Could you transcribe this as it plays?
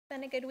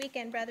Been a good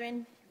weekend,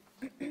 brethren.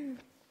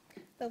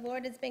 The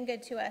Lord has been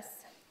good to us.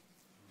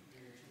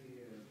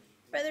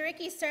 Brother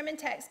Ricky's sermon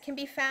text can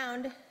be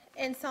found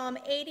in Psalm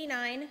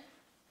 89,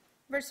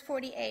 verse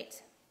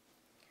 48.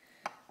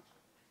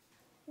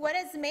 What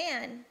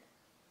man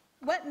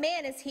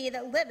is he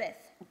that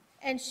liveth,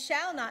 and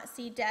shall not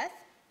see death?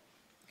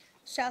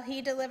 Shall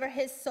he deliver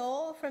his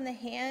soul from the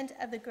hand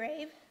of the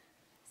grave?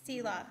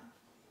 Selah.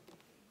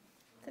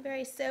 It's a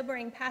very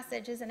sobering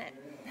passage, isn't it?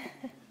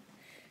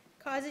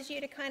 Causes you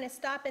to kind of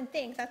stop and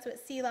think. That's what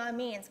Selah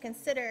means.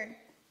 Consider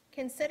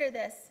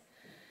this.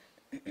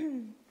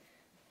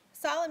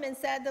 Solomon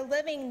said, the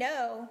living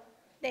know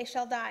they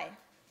shall die.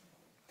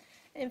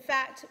 In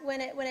fact,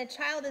 when a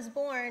child is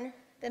born,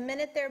 the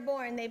minute they're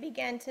born, they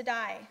begin to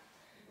die.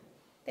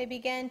 They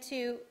begin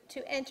to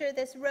enter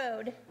this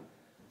road,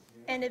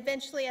 and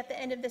eventually at the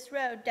end of this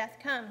road, death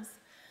comes.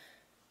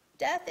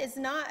 Death is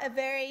not a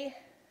very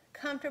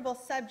comfortable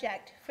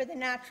subject for the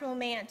natural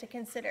man to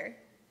consider.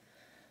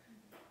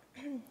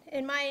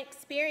 In my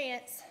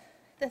experience,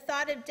 the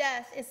thought of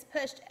death is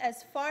pushed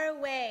as far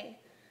away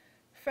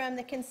from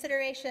the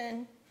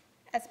consideration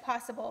as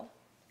possible.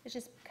 It's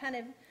just kind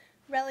of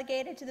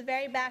relegated to the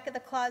very back of the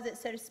closet,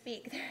 so to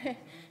speak.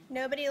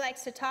 Nobody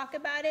likes to talk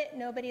about it.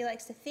 Nobody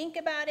likes to think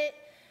about it.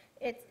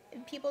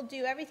 People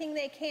do everything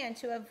they can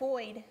to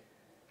avoid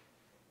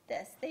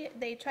this.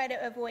 They try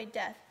to avoid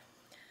death.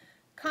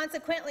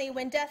 Consequently,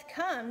 when death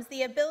comes,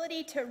 the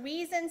ability to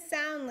reason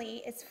soundly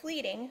is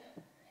fleeting,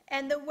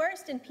 and the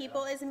worst in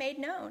people is made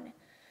known.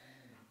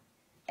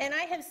 And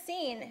I have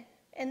seen,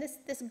 and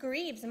this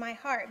grieves my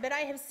heart, but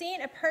I have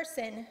seen a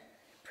person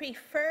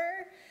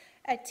prefer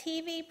a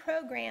TV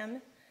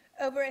program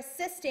over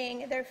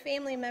assisting their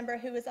family member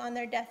who is on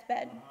their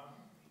deathbed.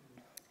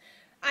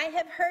 I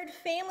have heard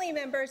family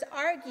members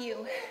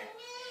argue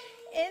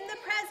in the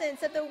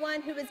presence of the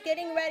one who was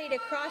getting ready to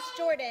cross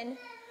Jordan,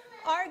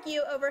 argue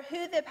over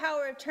who the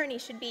power of attorney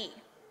should be.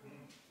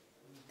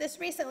 This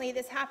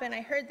happened.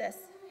 I heard this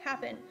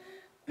happen.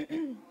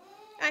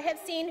 I have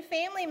seen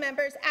family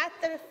members at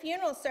the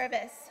funeral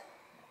service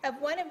of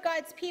one of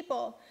God's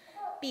people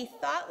be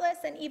thoughtless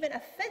and even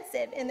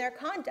offensive in their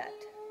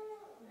conduct.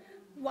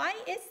 Why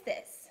is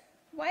this?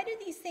 Why do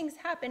these things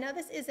happen? Now,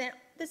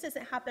 this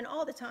doesn't happen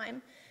all the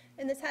time,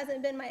 and this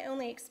hasn't been my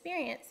only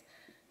experience.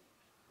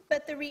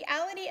 But the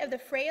reality of the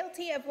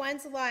frailty of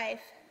one's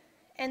life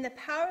and the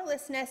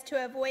powerlessness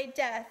to avoid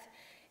death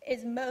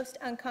is most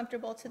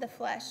uncomfortable to the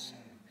flesh.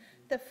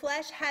 The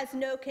flesh has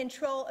no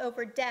control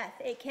over death.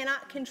 It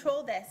cannot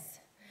control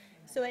this.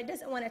 So it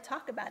doesn't want to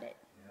talk about it.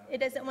 It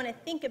doesn't want to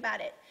think about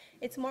it.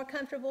 It's more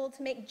comfortable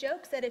to make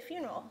jokes at a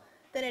funeral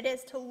than it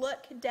is to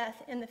look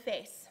death in the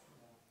face.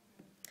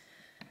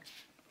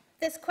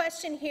 This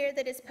question here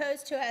that is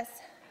posed to us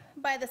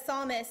by the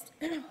psalmist,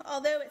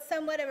 although it's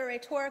somewhat of a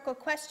rhetorical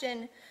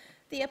question,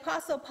 the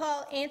Apostle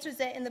Paul answers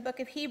it in the book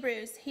of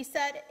Hebrews. He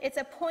said, it's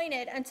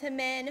appointed unto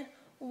men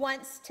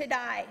once to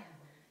die.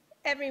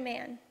 Every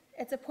man.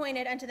 It's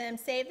appointed unto them,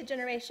 save the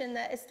generation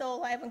that is still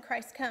alive when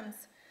Christ comes.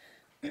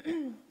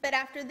 But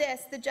after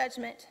this, the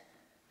judgment.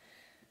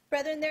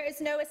 Brethren, there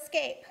is no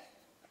escape.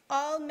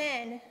 All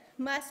men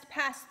must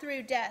pass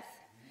through death.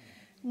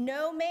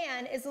 No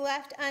man is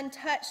left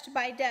untouched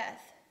by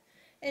death.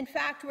 In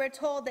fact, we're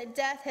told that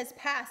death has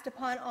passed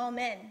upon all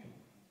men.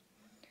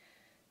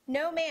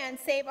 No man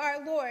save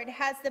our Lord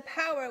has the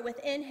power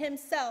within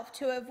himself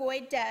to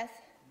avoid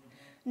death,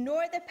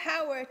 nor the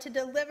power to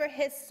deliver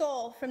his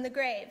soul from the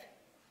grave.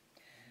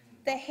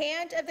 The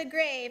hand of the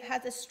grave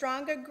has a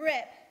stronger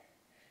grip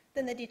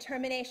than the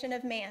determination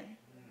of man.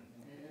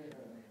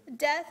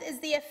 Death is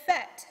the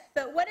effect,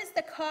 but what is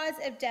the cause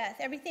of death?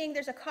 Everything,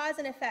 there's a cause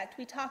and effect.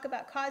 We talk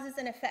about causes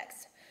and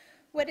effects.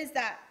 What is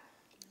that?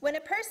 When a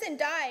person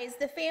dies,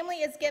 the family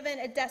is given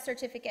a death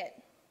certificate.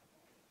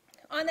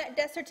 On that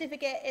death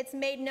certificate, it's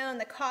made known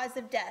the cause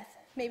of death.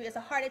 Maybe it was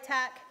a heart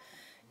attack,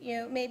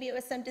 maybe it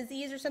was some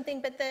disease or something,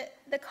 but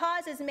the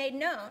cause is made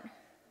known.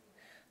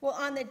 Well,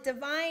 on the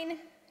divine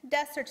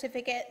death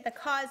certificate, the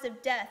cause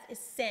of death is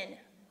sin.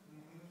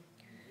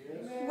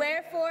 Amen.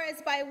 Wherefore,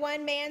 as by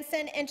one man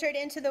sin entered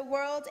into the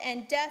world,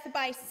 and death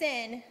by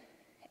sin,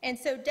 and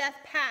so death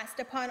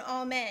passed upon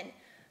all men,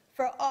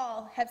 for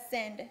all have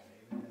sinned.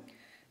 Amen.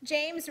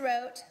 James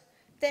wrote,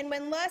 then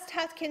when lust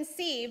hath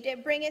conceived,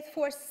 it bringeth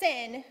forth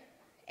sin,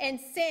 and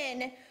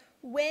sin,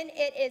 when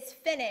it is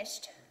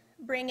finished,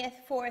 bringeth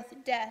forth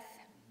death.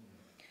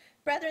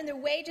 Brethren, the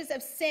wages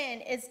of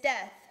sin is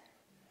death.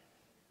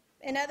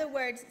 In other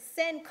words,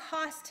 sin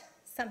cost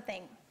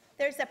something.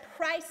 There's a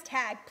price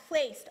tag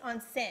placed on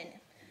sin.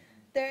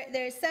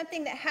 There's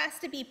something that has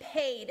to be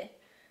paid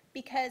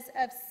because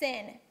of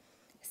sin.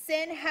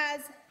 Sin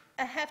has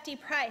a hefty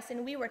price,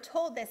 and we were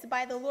told this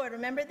by the Lord.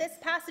 Remember, this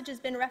passage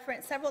has been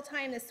referenced several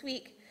times this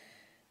week.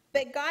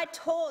 But God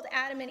told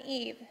Adam and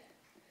Eve,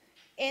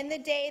 in the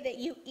day that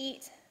you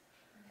eat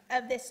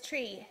of this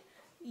tree,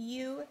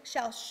 you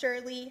shall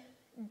surely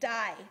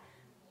die.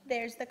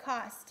 There's the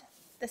cost.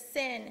 The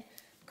sin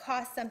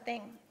cost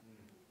something.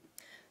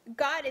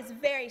 God is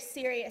very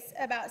serious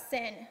about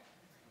sin,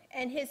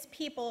 and his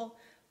people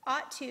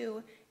ought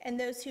to, and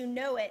those who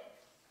know it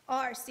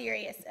are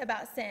serious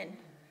about sin.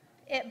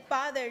 It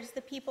bothers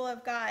the people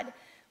of God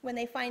when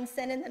they find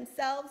sin in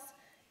themselves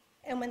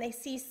and when they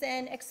see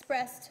sin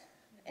expressed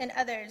in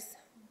others.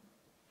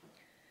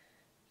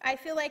 I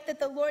feel like that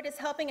the Lord is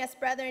helping us,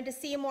 brethren, to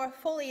see more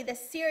fully the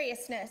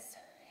seriousness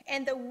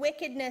and the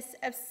wickedness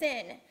of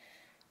sin.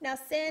 Now,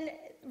 sin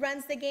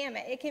runs the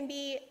gamut. It can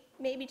be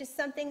maybe just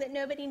something that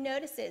nobody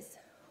notices,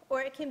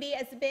 or it can be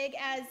as big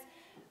as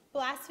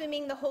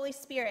blaspheming the Holy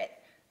Spirit.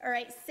 All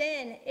right,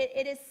 sin,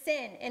 it is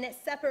sin, and it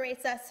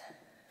separates us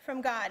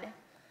from God.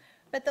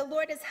 But the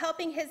Lord is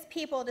helping his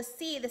people to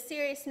see the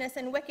seriousness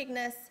and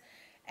wickedness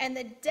and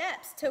the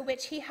depths to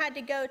which he had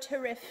to go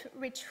to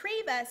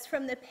retrieve us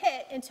from the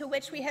pit into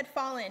which we had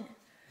fallen.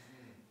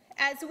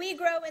 As we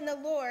grow in the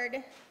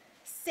Lord,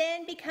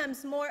 sin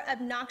becomes more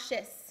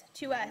obnoxious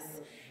to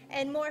us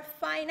and more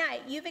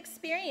finite. You've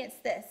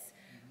experienced this.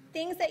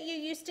 Things that you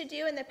used to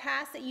do in the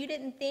past that you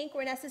didn't think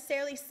were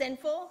necessarily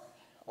sinful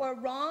or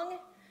wrong,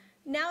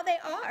 now they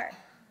are.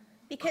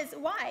 Because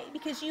why?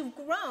 Because you've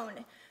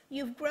grown.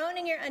 You've grown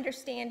in your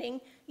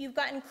understanding. You've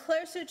gotten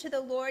closer to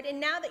the Lord.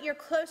 And now that you're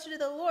closer to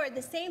the Lord,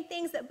 the same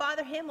things that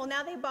bother him, well,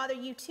 now they bother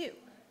you too.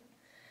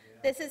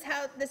 This is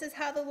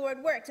how the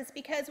Lord works. It's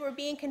because we're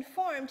being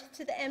conformed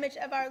to the image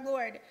of our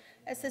Lord,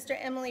 as Sister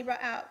Emily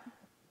brought out.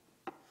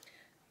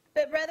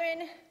 But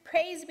brethren,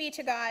 praise be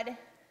to God.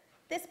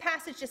 This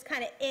passage just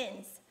kind of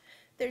ends.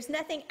 There's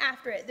nothing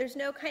after it. There's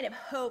no kind of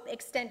hope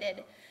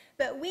extended.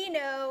 But we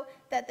know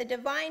that the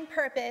divine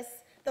purpose,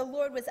 the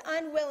Lord was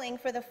unwilling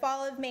for the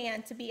fall of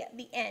man to be at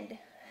the end.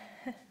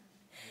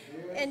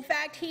 In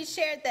fact, he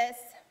shared this.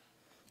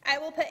 I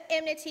will put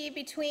enmity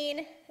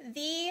between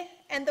thee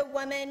and the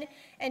woman,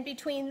 and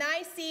between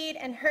thy seed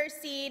and her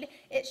seed.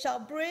 It shall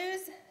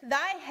bruise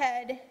thy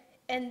head,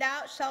 and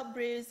thou shalt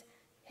bruise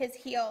his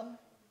heel.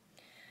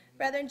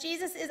 Brethren,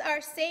 Jesus is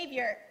our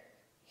Savior.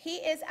 He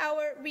is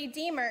our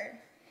Redeemer.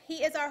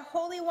 He is our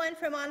Holy One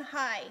from on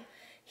high.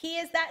 He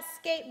is that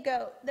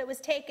scapegoat that was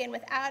taken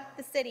without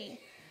the city.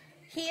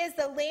 He is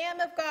the Lamb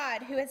of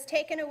God who has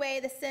taken away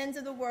the sins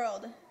of the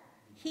world.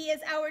 He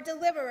is our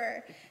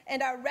deliverer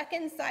and our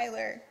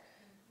reconciler.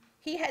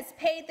 He has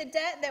paid the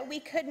debt that we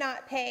could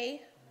not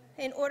pay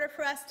in order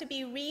for us to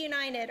be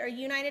reunited or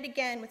united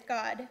again with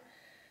God.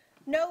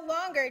 No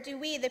longer do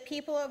we, the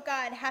people of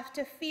God, have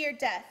to fear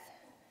death.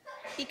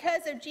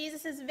 Because of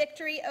Jesus'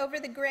 victory over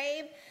the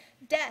grave,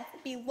 death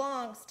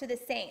belongs to the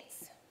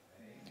saints.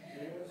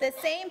 The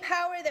same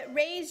power that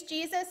raised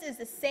Jesus is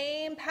the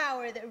same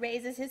power that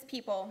raises his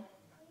people.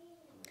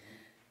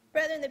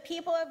 Brethren, the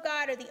people of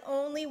God are the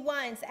only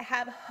ones that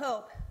have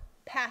hope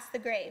past the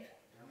grave.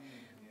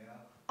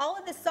 All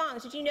of the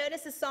songs, did you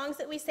notice the songs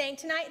that we sang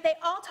tonight? They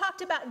all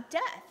talked about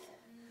death,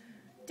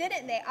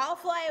 didn't they? I'll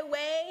fly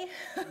away.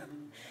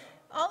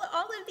 all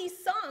of these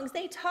songs,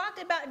 they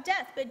talked about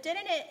death, but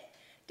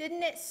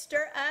didn't it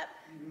stir up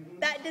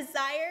that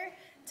desire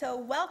to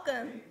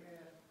welcome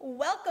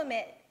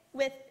it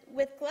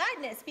with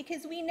gladness?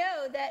 Because we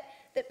know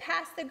that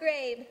past the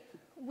grave,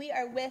 we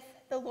are with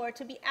the Lord.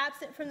 To be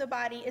absent from the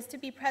body is to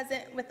be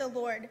present with the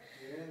Lord.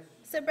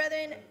 So,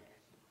 brethren,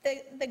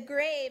 the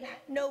grave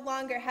no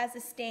longer has a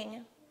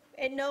sting.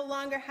 It no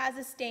longer has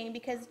a sting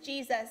because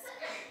Jesus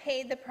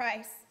paid the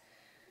price.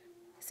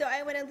 So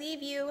I want to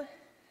leave you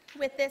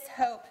with this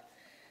hope.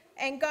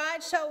 And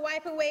God shall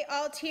wipe away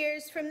all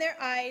tears from their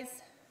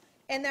eyes,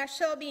 and there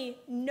shall be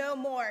no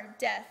more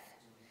death,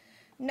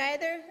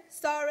 neither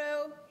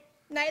sorrow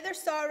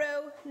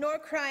nor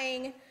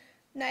crying,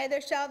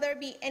 neither shall there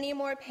be any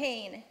more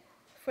pain,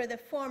 for the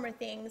former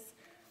things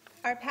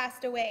are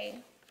passed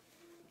away.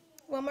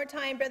 One more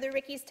time, Brother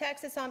Ricky's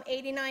text is Psalm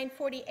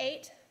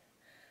 89:48.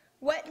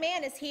 What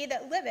man is he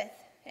that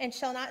liveth and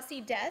shall not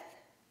see death?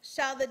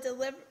 Shall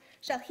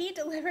he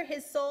deliver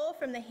his soul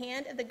from the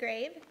hand of the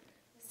grave?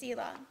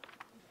 Selah.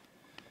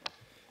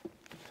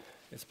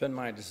 It's been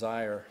my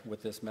desire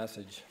with this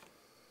message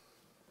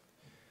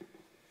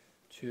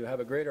to have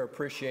a greater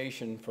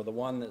appreciation for the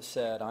one that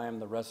said, I am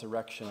the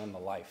resurrection and the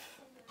life.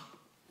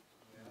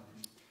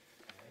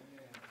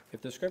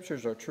 If the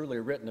scriptures are truly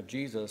written of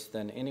Jesus,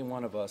 then any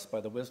one of us,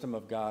 by the wisdom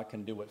of God,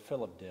 can do what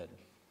Philip did.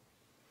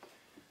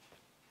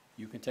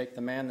 You can take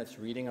the man that's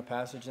reading a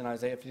passage in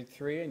Isaiah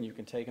 53 and you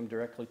can take him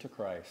directly to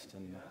Christ.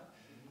 And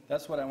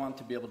that's what I want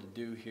to be able to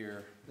do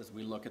here as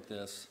we look at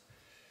this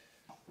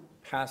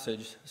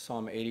passage,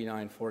 Psalm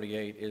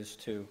 89:48, is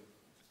to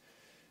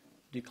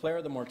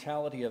declare the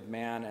mortality of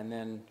man and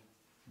then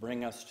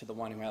bring us to the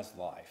one who has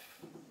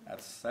life.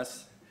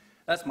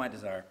 That's my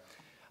desire.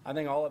 I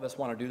think all of us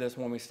want to do this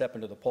when we step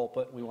into the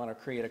pulpit. We want to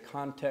create a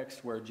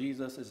context where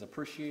Jesus is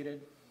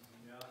appreciated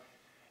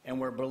and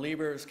where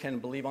believers can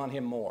believe on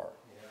him more.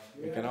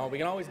 We can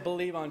always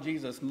believe on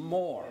Jesus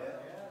more.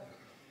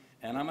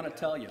 And I'm going to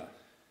tell you,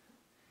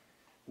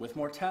 with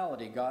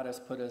mortality, God has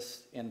put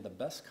us in the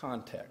best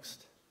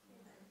context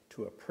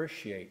to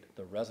appreciate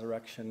the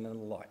resurrection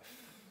and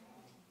life.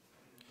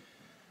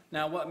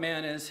 Now, what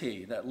man is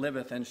he that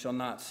liveth and shall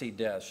not see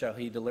death? Shall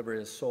he deliver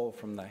his soul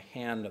from the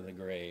hand of the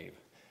grave?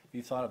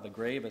 you thought of the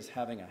grave as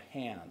having a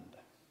hand.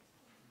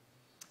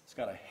 It's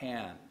got a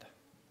hand.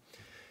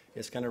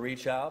 It's going to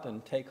reach out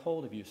and take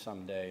hold of you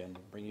someday and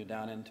bring you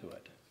down into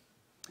it.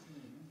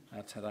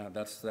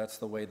 That's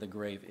the way the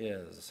grave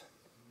is.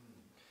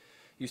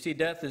 You see,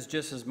 death is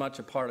just as much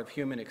a part of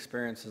human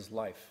experience as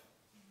life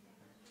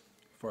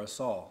for us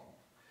all.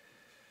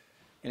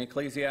 In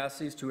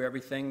Ecclesiastes, to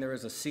everything there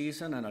is a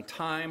season and a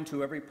time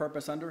to every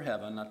purpose under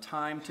heaven, a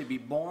time to be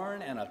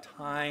born and a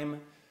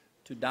time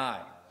to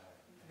die.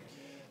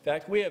 In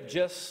fact, we have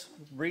just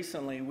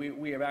recently,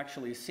 we have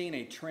actually seen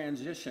a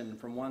transition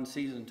from one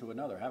season to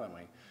another, haven't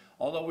we?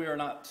 Although we are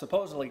not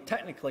supposedly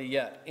technically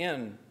yet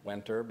in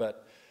winter,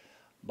 but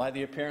by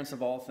the appearance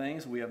of all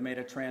things, we have made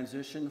a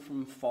transition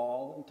from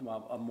fall to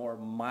a more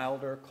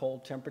milder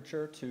cold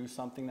temperature to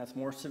something that's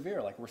more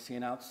severe, like we're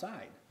seeing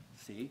outside.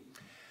 See?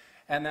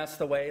 And that's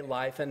the way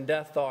life and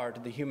death are to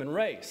the human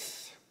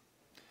race.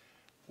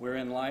 We're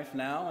in life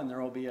now, and there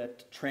will be a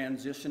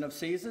transition of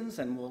seasons,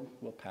 and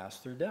we'll pass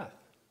through death,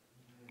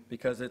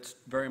 because it's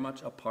very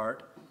much a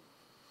part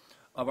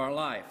of our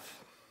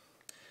life.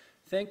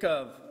 Think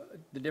of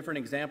the different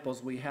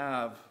examples we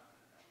have.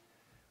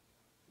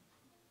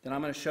 Then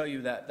I'm going to show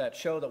you that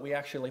show that we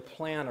actually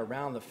plan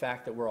around the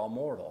fact that we're all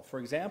mortal. For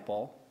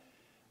example,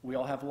 we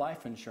all have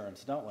life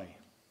insurance, don't we?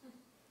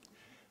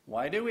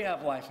 Why do we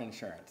have life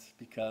insurance?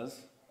 Because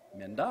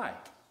men die.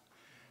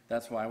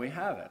 That's why we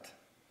have it.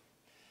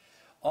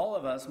 All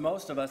of us,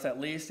 most of us at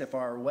least, if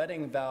our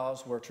wedding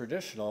vows were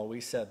traditional, we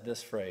said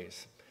this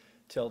phrase,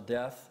 "Till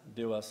death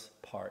do us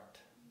part."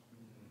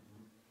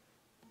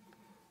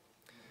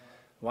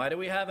 Why do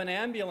we have an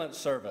ambulance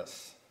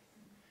service?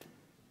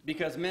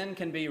 Because men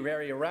can be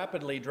very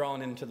rapidly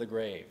drawn into the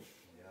grave.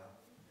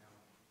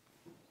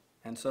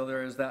 And so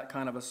there is that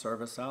kind of a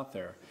service out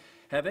there.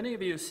 Have any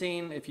of you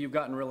seen, if you've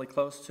gotten really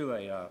close to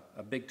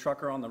a big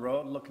trucker on the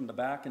road, looked in the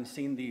back and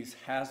seen these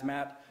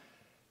hazmat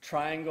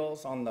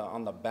triangles on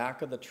the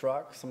back of the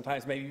truck?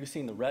 Sometimes maybe you've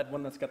seen the red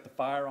one that's got the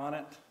fire on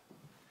it.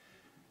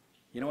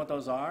 You know what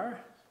those are?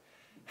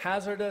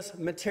 Hazardous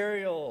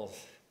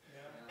materials.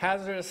 Yeah.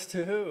 Hazardous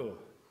to who?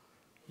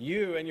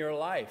 You and your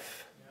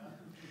life. Yeah.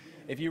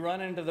 If you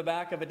run into the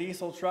back of a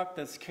diesel truck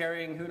that's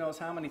carrying who knows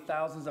how many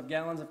thousands of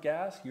gallons of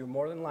gas, you're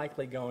more than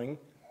likely going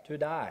to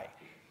die.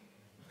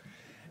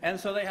 And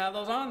so they have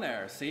those on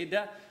there. See,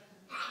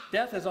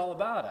 death is all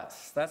about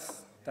us.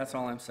 That's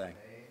all I'm saying.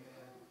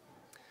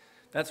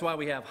 That's why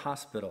we have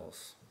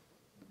hospitals.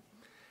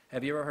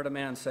 Have you ever heard a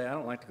man say, "I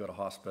don't like to go to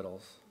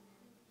hospitals"?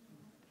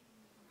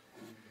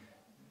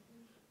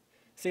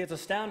 See, it's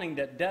astounding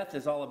that death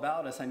is all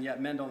about us, and yet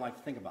men don't like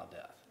to think about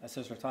death. As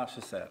Sister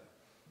Tasha said.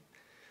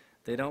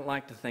 They don't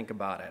like to think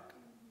about it.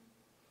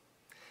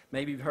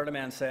 Maybe you've heard a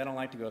man say, "I don't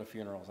like to go to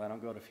funerals. I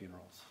don't go to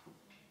funerals."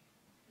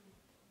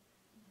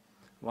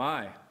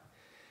 Why?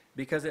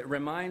 Because it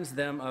reminds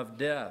them of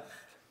death.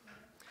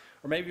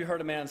 Or maybe you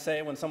heard a man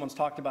say, when someone's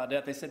talked about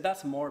death, they said,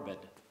 "That's morbid.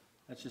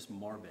 That's just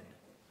morbid."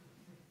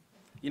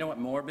 You know what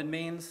morbid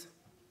means?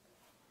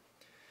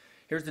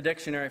 Here's the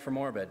dictionary for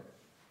morbid: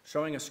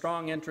 showing a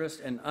strong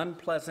interest in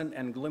unpleasant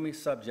and gloomy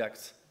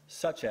subjects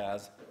such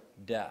as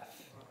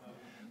death.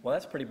 Well,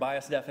 that's a pretty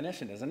biased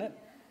definition, isn't it?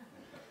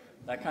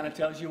 That kind of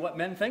tells you what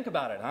men think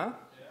about it, huh?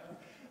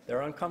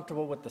 They're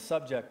uncomfortable with the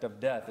subject of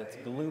death. It's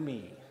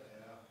gloomy.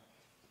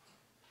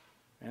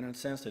 And in a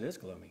sense, it is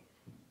gloomy.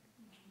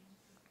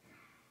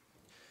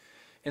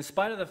 In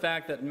spite of the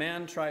fact that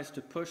man tries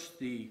to push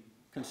the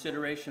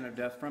consideration of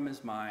death from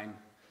his mind,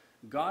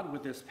 God,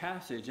 with this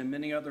passage and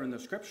many other in the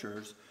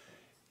Scriptures,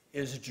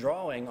 is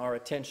drawing our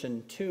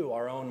attention to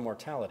our own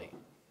mortality.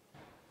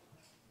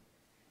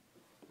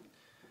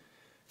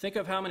 Think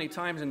of how many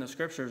times in the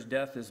Scriptures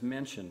death is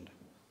mentioned.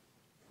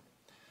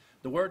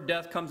 The word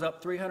death comes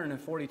up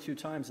 342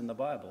 times in the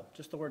Bible.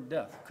 Just the word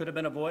death. Could have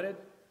been avoided.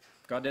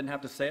 God didn't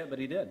have to say it, but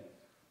he did.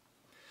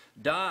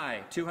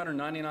 Die,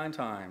 299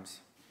 times.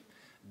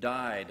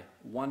 Died,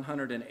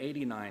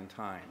 189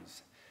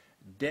 times.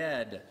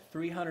 Dead,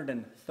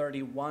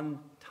 331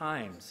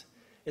 times.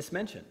 It's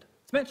mentioned.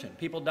 It's mentioned.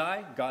 People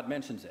die, God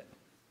mentions it.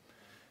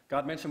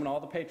 God mentioned when all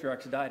the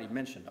patriarchs died, he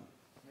mentioned them.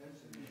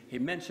 He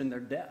mentioned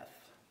their death.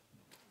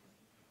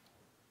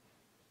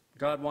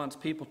 God wants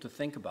people to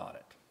think about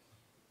it.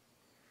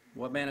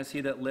 What man is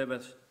he that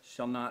liveth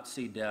shall not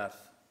see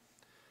death?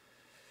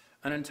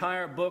 An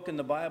entire book in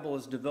the Bible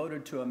is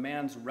devoted to a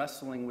man's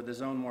wrestling with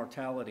his own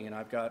mortality, and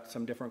I've got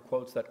some different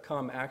quotes that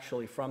come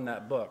actually from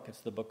that book.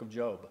 It's the book of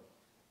Job,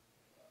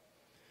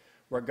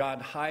 where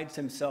God hides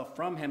himself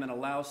from him and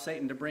allows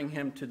Satan to bring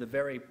him to the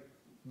very,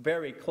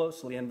 very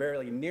closely and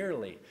very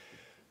nearly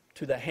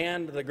to the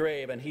hand of the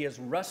grave, and he is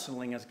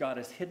wrestling as God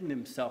has hidden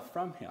himself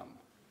from him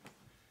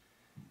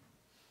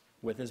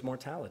with his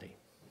mortality.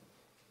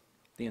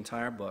 The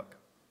entire book.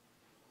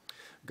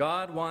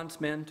 God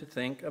wants men to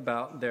think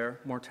about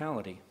their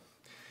mortality.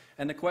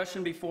 And the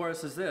question before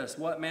us is this: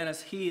 what man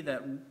is he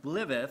that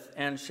liveth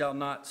and shall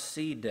not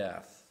see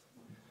death?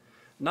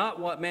 Not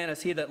what man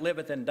is he that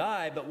liveth and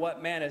die, but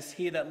what man is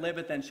he that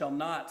liveth and shall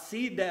not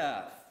see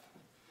death?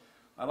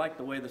 I like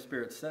the way the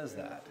Spirit says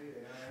that.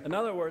 In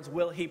other words,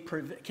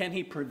 can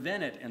he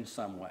prevent it in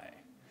some way?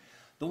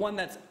 The one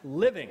that's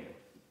living.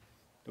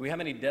 Do we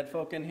have any dead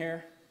folk in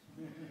here?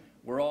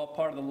 We're all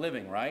part of the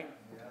living, right?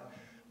 Yeah.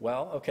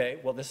 Well, okay,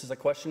 well, this is a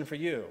question for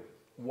you.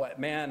 What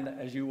man,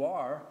 as you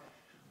are,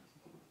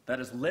 that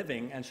is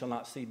living and shall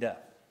not see death?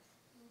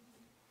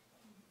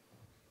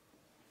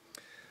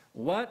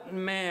 What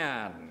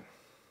man?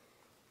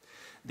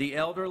 The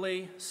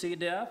elderly see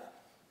death?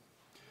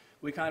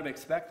 We kind of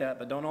expect that,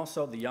 but don't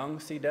also the young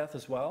see death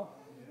as well?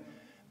 Yeah.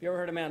 Have you ever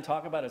heard a man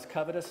talk about his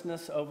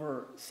covetousness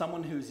over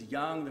someone who's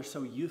young? They're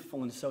so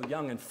youthful and so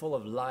young and full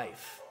of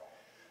life.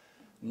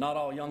 Not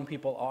all young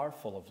people are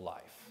full of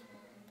life.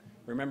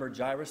 Remember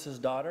Jairus'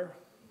 daughter?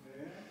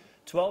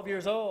 12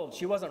 years old.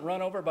 She wasn't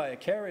run over by a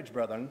carriage,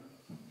 brethren.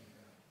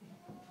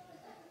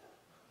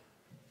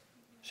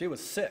 She was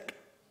sick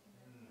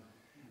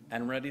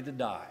and ready to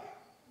die.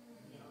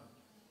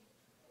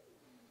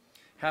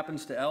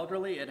 Happens to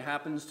elderly, it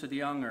happens to the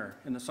younger.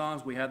 In the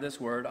Psalms we have this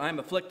word, I am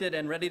afflicted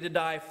and ready to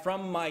die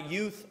from my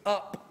youth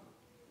up.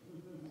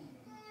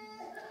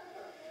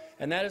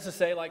 And that is to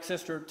say, like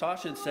Sister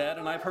Tasha said,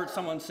 and I've heard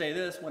someone say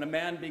this, when a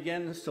man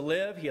begins to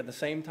live, he at the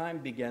same time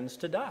begins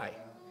to die.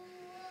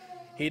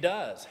 He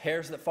does.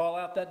 Hairs that fall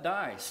out that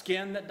die.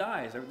 Skin that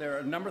dies. There are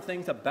a number of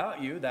things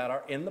about you that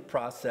are in the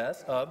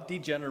process of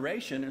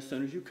degeneration as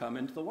soon as you come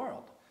into the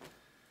world.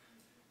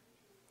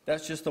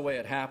 That's just the way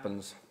it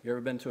happens. You ever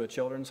been to a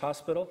children's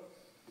hospital?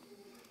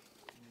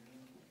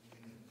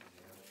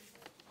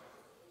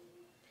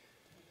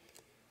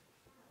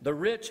 The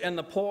rich and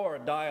the poor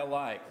die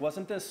alike.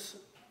 Wasn't this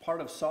part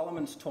of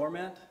Solomon's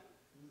torment?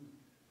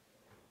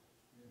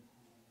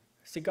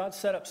 See, God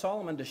set up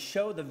Solomon to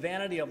show the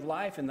vanity of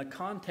life in the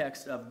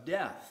context of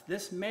death.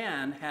 This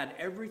man had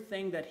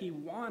everything that he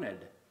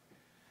wanted.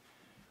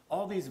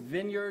 All these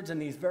vineyards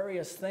and these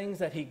various things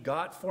that he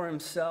got for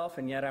himself,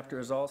 and yet after it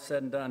was all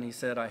said and done, he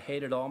said, I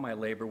hated all my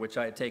labor which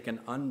I had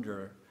taken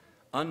under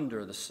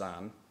the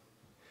sun,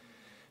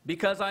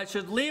 because I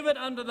should leave it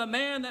unto the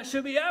man that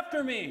should be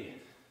after me.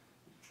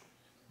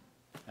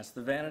 That's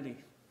the vanity.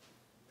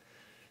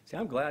 See,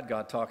 I'm glad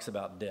God talks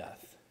about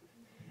death.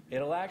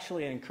 It'll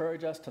actually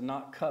encourage us to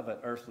not covet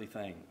earthly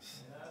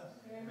things.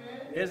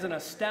 It is an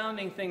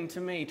astounding thing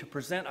to me to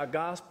present a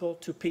gospel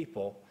to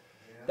people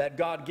that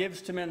God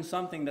gives to men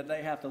something that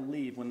they have to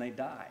leave when they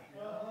die.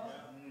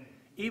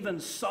 Even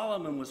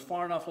Solomon was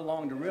far enough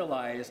along to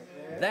realize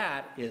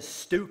that is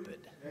stupid.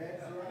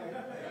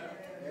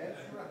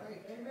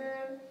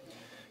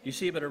 You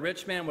see, but a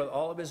rich man with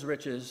all of his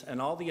riches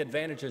and all the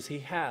advantages he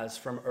has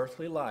from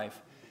earthly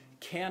life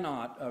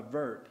cannot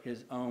avert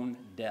his own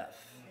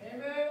death.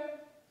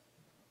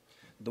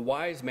 The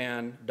wise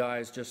man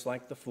dies just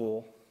like the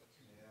fool.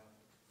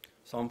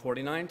 Psalm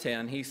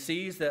 49:10, he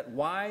sees that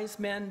wise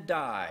men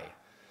die.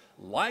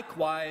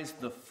 Likewise,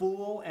 the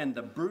fool and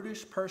the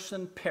brutish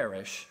person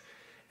perish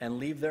and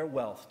leave their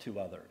wealth to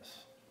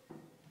others.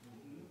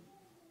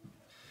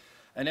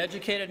 An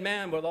educated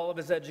man with all of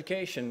his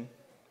education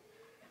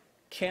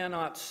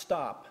cannot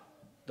stop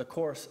the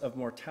course of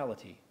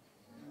mortality.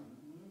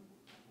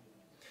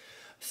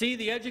 See,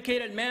 the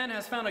educated man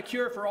has found a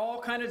cure for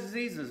all kinds of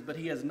diseases, but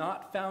he has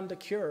not found a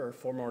cure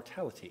for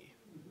mortality,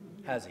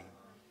 has he?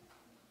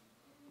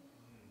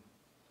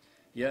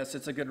 Yes,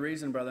 it's a good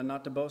reason, brother,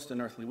 not to boast in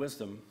earthly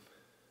wisdom.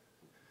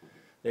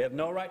 They have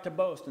no right to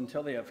boast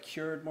until they have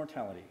cured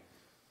mortality.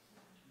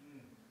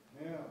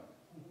 Yeah.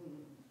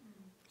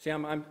 See,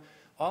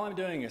 all I'm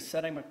doing is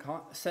setting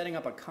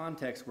up a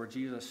context where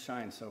Jesus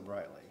shines so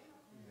brightly.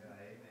 Yeah,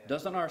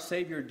 doesn't our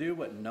Savior do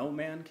what no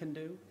man can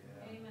do?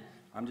 Yeah.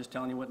 I'm just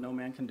telling you what no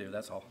man can do,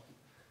 that's all.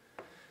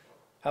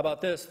 How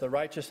about this? The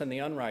righteous and the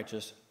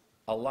unrighteous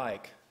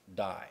alike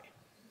die.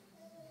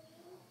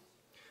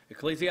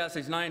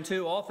 Ecclesiastes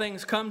 9:2, all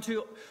things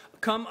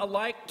come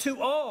alike to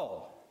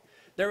all.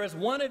 There is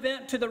one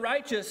event to the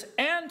righteous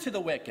and to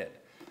the wicked,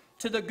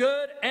 to the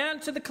good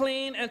and to the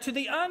clean and to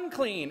the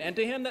unclean, and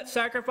to him that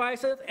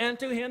sacrificeth and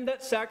to him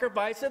that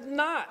sacrificeth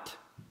not.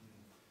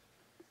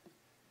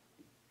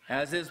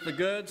 As is the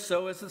good,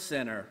 so is the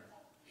sinner.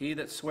 He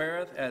that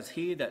sweareth as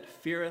he that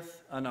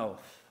feareth an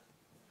oath.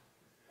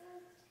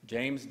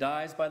 James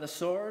dies by the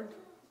sword.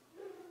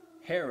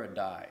 Herod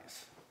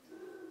dies.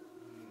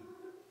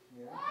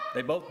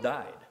 They both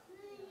died.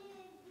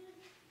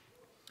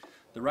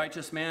 The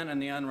righteous man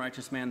and the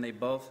unrighteous man, they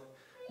both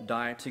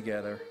die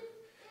together.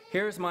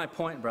 Here's my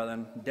point,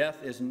 brethren.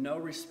 Death is no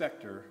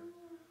respecter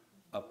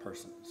of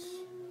persons.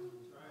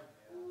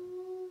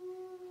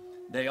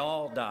 They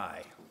all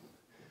die.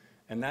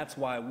 And that's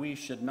why we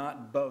should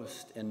not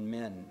boast in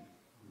men.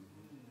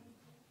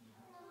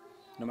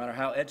 No matter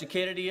how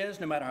educated he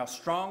is, no matter how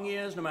strong he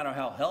is, no matter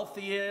how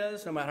healthy he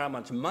is, no matter how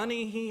much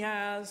money he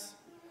has,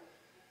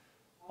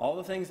 all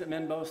the things that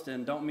men boast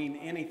in don't mean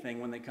anything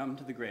when they come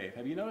to the grave.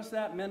 Have you noticed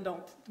that? Men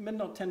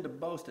don't tend to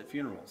boast at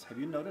funerals. Have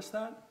you noticed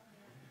that?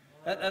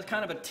 That's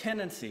kind of a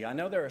tendency. I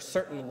know there are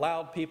certain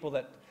loud people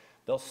that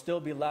they'll still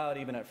be loud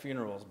even at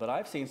funerals, but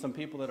I've seen some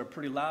people that are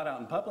pretty loud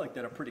out in public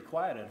that are pretty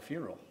quiet at a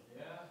funeral.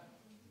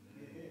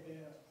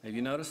 Have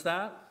you noticed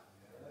that?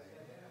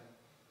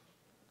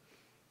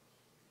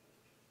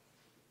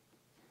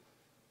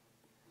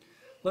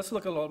 Let's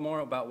look a little more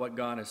about what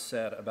God has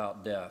said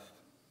about death.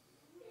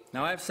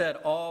 Now, I've said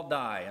all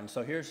die, and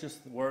so here's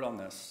just the word on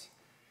this.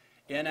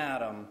 In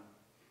Adam,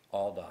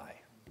 all die.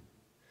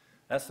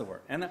 That's the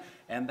word. And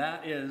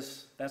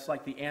that's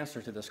like the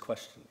answer to this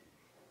question.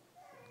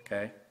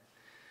 Okay?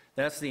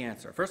 That's the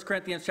answer. 1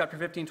 Corinthians chapter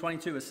 15,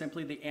 22 is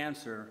simply the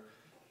answer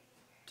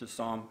to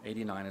Psalm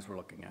 89 as we're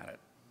looking at it.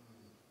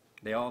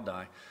 They all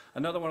die.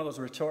 Another one of those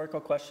rhetorical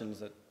questions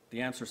that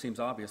the answer seems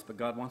obvious, but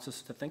God wants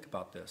us to think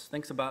about this.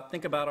 Think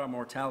about our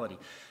mortality.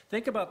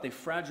 Think about the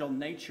fragile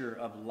nature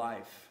of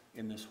life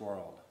in this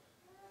world.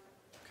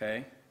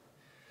 Okay?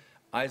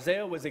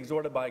 Isaiah was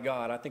exhorted by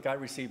God. I think I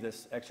received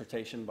this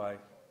exhortation by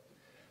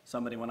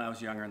somebody when I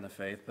was younger in the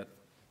faith, but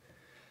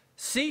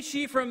cease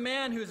ye from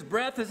man whose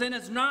breath is in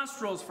his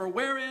nostrils, for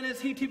wherein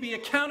is he to be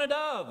accounted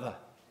of?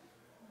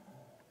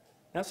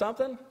 That's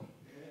something?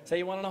 Say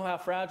you want to know how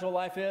fragile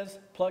life is?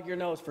 Plug your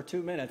nose for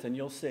 2 minutes and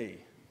you'll see.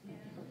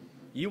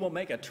 You will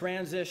make a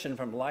transition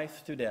from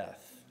life to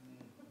death.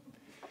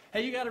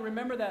 Hey, you got to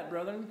remember that,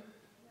 brethren.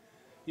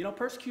 You know,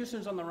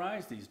 persecution's on the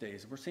rise these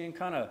days. We're seeing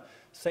kind of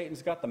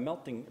Satan's got the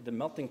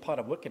melting pot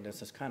of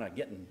wickedness is kind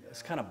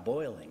of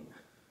boiling.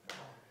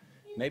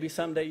 Maybe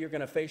someday you're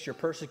going to face your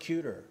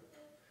persecutor,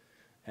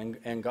 and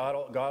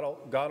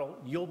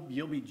you'll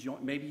be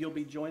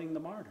joining the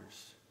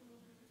martyrs.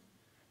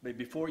 But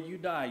before you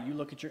die, you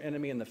look at your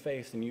enemy in the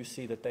face and you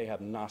see that they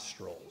have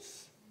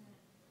nostrils.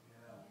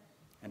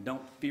 And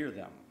don't fear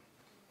them.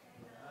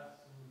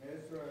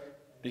 That's right.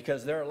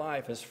 Because their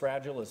life is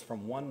fragile as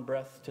from one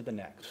breath to the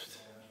next.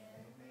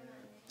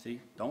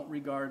 See, don't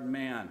regard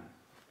man.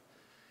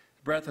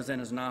 Breath is in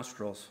his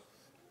nostrils.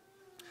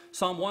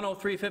 Psalm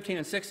 103, 15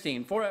 and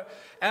 16. For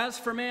as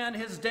for man,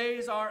 his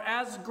days are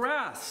as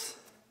grass,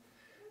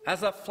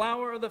 as a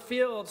flower of the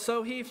field,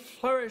 so he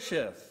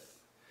flourisheth.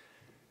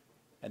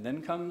 And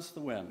then comes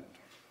the wind.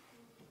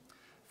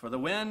 For the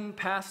wind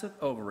passeth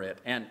over it,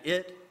 and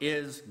it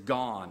is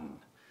gone.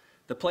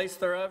 The place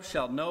thereof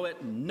shall know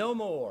it no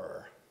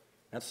more.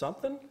 That's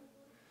something?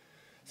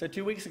 So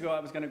 2 weeks ago, I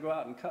was going to go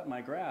out and cut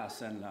my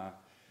grass, and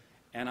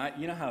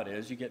you know how it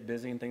is. You get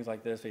busy and things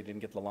like this. You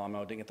didn't get the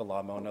lawnmower,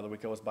 Another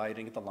week goes by, you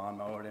didn't get the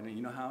lawnmower. And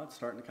you know how it's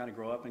starting to kind of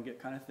grow up and get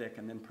kind of thick.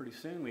 And then pretty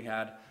soon we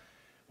had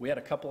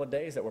a couple of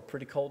days that were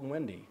pretty cold and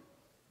windy.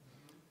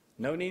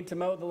 No need to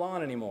mow the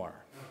lawn anymore.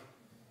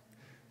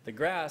 The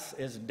grass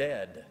is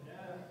dead.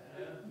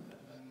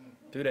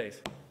 2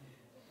 days.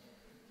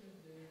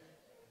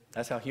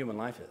 That's how human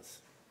life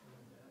is.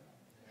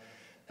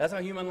 That's how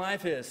human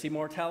life is. See,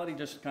 mortality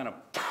just kind of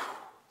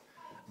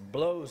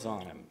blows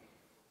on him.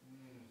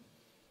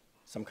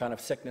 Some kind of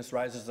sickness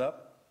rises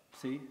up,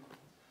 see?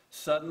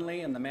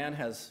 Suddenly, and the man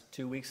has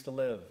 2 weeks to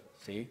live,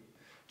 see?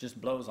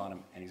 Just blows on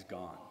him, and he's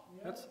gone.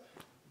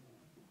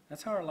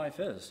 That's how our life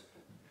is.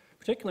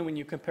 Particularly when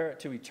you compare it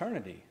to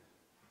eternity.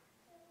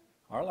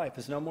 Our life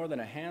is no more than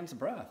a hand's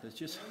breadth. It's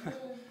just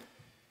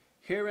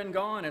here and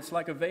gone. It's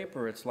like a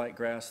vapor. It's like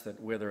grass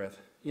that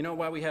withereth. You know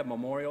why we have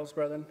memorials,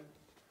 brethren?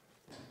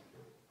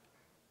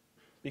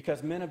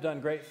 Because men have done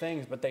great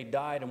things, but they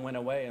died and went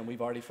away, and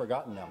we've already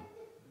forgotten them.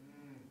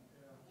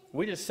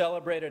 We just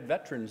celebrated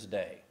Veterans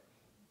Day.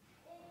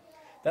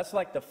 That's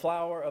like the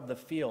flower of the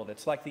field.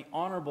 It's like the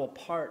honorable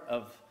part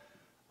of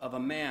a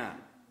man.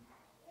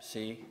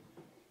 See?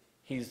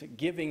 He's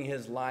giving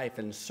his life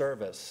in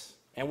service.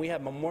 And we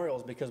have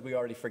memorials because we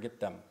already forget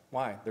them.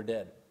 Why? They're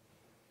dead.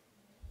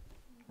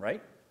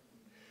 Right?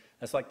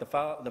 That's like the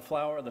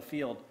flower of the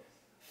field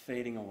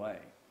fading away.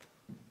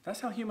 That's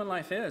how human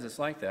life is. It's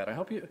like that. I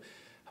hope you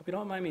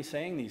don't mind me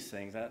saying these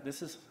things.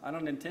 I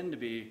don't intend to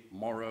be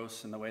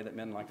morose in the way that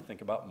men like to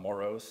think about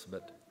morose,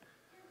 but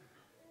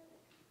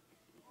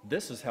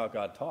this is how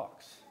God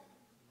talks.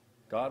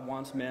 God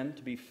wants men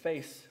to be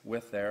faced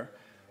with their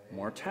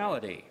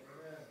mortality.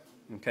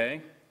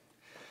 Okay?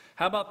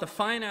 How about the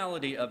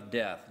finality of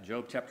death?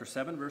 Job chapter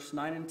 7, verse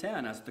 9 and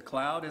 10. As the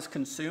cloud is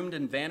consumed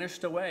and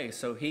vanished away,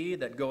 so he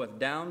that goeth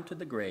down to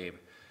the grave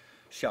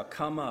shall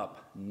come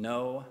up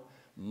no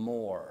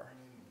more.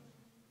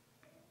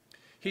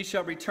 He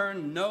shall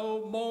return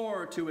no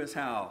more to his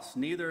house,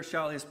 neither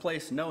shall his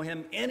place know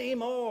him any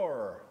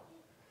more.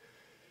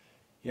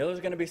 You know, there's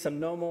going to be some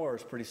no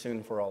mores pretty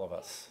soon for all of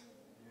us.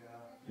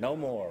 No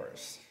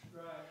mores.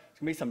 There's going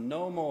to be some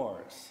no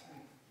mores.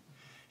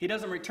 He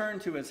doesn't return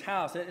to his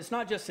house. It's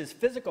not just his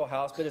physical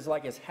house, but it's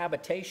like his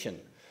habitation,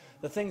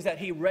 the things that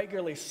he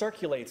regularly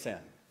circulates in.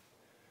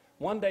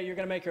 One day you're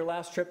going to make your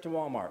last trip to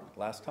Walmart.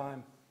 Last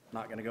time,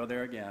 not going to go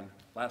there again.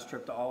 Last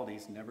trip to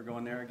Aldi's, never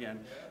going there again.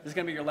 This is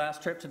going to be your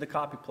last trip to the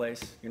copy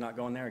place. You're not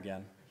going there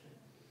again.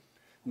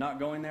 Not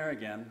going there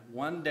again.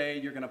 One day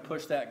you're going to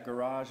push that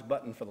garage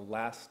button for the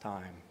last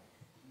time.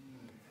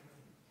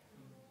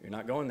 You're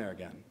not going there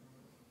again.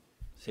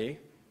 See?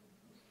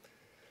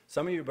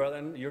 Some of you,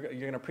 brethren, you're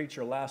going to preach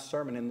your last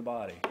sermon in the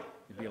body.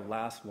 You'll be your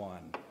last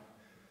one.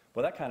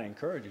 Well, that kind of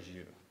encourages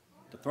you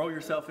to throw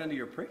yourself into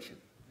your preaching.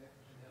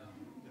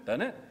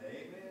 Doesn't it?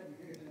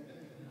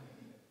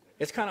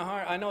 It's kind of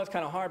hard. I know it's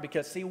kind of hard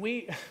because, see,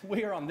 we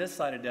are on this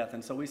side of death,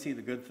 and so we see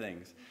the good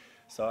things.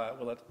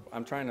 So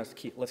I'm trying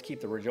to let's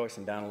keep the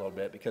rejoicing down a little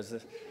bit, because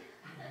this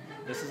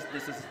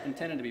is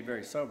intended to be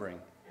very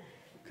sobering,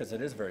 because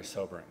it is very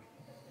sobering.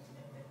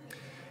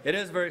 It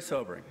is very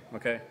sobering,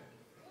 okay?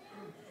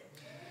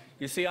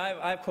 You see,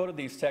 I've quoted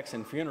these texts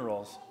in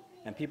funerals,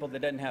 and people that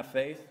didn't have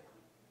faith,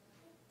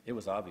 it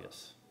was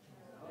obvious.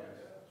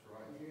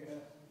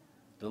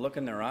 The look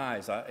in their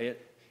eyes,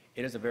 it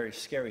is a very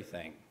scary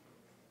thing,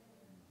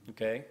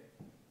 okay?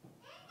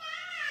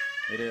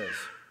 It is.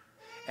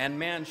 And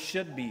man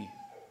should be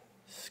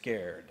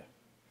scared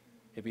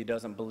if he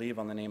doesn't believe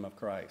on the name of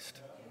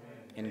Christ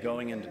in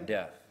going into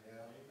death.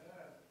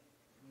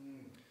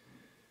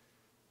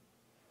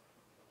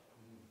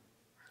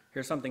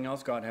 Here's something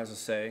else God has to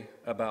say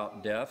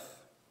about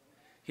death.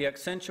 He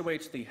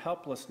accentuates the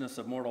helplessness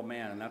of mortal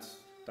man, and that's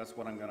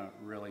what I'm going to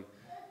really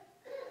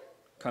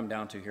come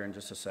down to here in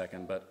just a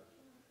second. But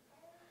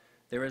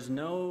there is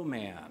no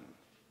man,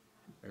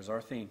 there's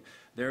our theme,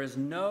 there is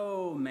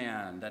no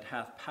man that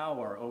hath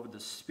power over the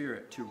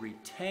Spirit to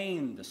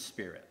retain the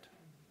Spirit.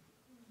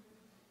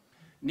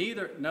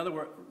 Neither, in other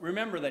words,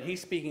 remember that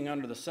he's speaking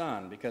under the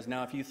sun, because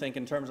now if you think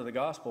in terms of the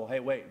gospel, hey,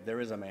 wait,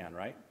 there is a man,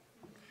 right?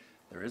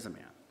 There is a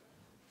man.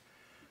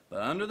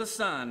 But under the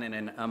sun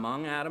and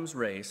among Adam's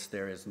race,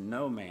 there is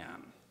no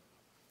man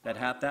that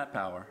hath that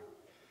power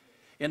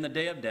in the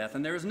day of death,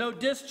 and there is no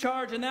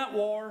discharge in that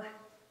war.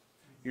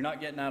 You're not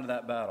getting out of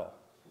that battle.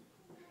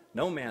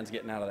 No man's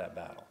getting out of that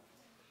battle.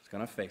 He's going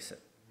to face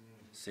it.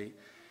 See?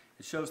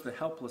 It shows the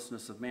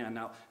helplessness of man.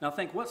 Now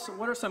think, what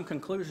are some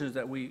conclusions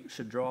that we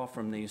should draw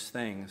from these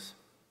things?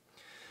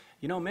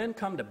 You know, men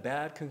come to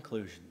bad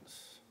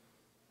conclusions.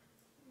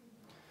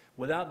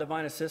 Without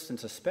divine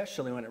assistance,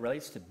 especially when it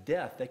relates to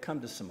death, they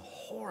come to some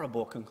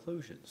horrible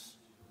conclusions.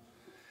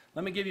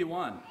 Let me give you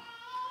one.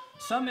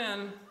 Some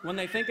men, when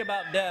they think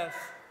about death,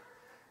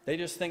 they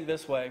just think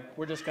this way: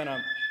 we're just going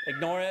to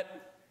ignore it,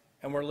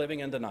 and we're living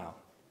in denial.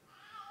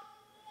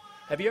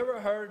 Have you ever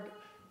heard,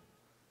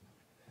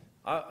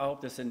 I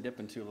hope this isn't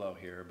dipping too low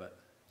here, but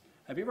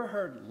have you ever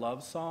heard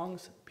love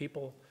songs?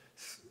 People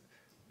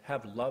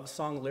have love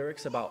song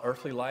lyrics about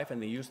earthly life,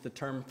 and they use the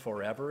term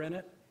forever in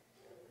it.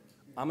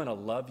 I'm going to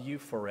love you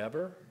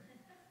forever.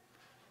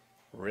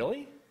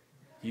 Really?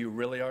 You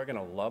really are going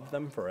to love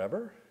them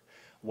forever?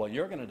 Well,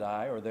 you're going to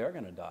die, or they're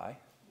going to die.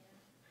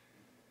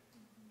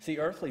 See,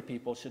 earthly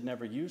people should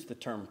never use the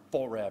term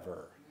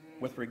forever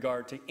with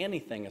regard to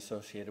anything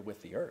associated with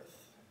the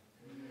earth.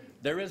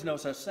 There is no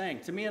such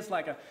thing. To me, it's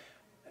like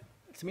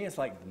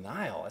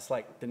denial. It's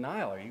like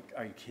denial.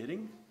 Are you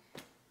kidding?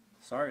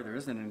 Sorry, there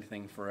isn't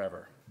anything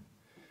forever.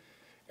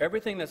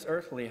 Everything that's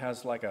earthly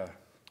has like a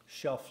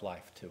shelf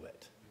life to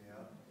it. Yeah.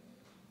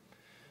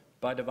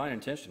 By divine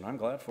intention. I'm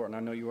glad for it, and I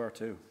know you are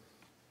too.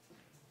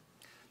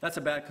 That's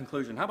a bad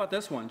conclusion. How about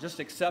this one? Just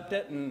accept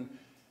it, and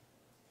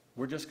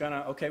we're just going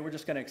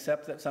to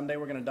accept that someday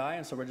we're going to die,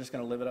 and so we're just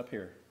going to live it up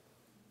here.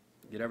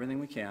 Get everything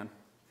we can.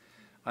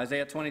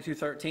 Isaiah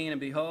 22:13, and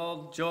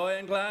behold, joy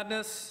and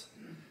gladness,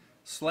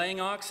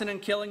 slaying oxen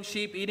and killing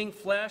sheep, eating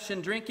flesh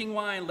and drinking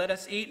wine. Let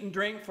us eat and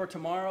drink, for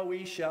tomorrow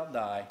we shall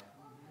die.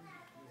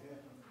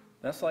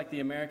 That's like the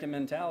American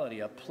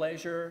mentality, a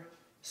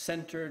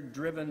pleasure-centered,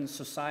 driven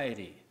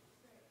society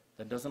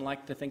that doesn't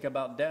like to think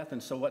about death.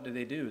 And so what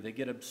do? They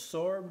get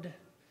absorbed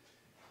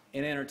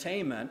in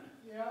entertainment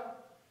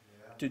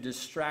to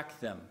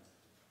distract them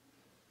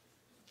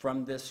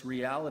from this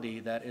reality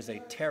that is a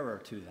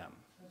terror to them.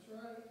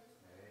 That's right.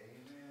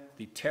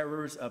 The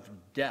terrors of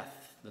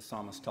death the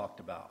psalmist talked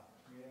about.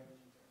 Yeah.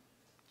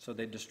 So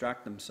they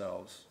distract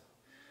themselves.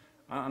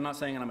 I'm not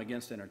saying I'm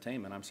against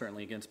entertainment. I'm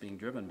certainly against being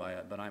driven by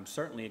it, but I'm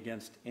certainly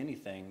against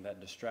anything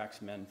that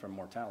distracts men from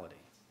mortality.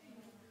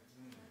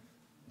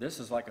 This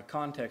is like a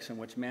context in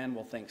which man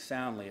will think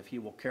soundly if he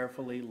will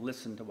carefully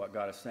listen to what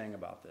God is saying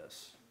about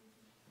this.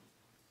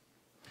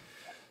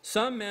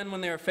 Some men,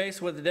 when they are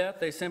faced with death,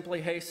 they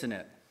simply hasten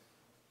it.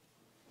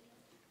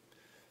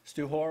 It's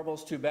too horrible,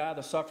 it's too bad,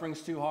 the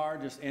suffering's too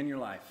hard, just end your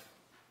life.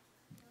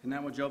 Isn't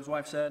that what Job's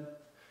wife said?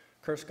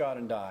 Curse God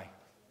and die.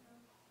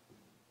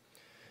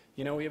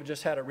 You know, we have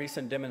just had a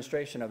recent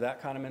demonstration of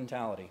that kind of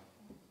mentality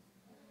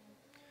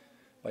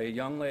by a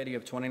young lady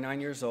of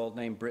 29 years old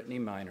named Brittany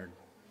Minard,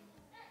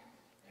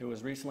 who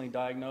was recently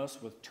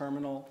diagnosed with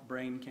terminal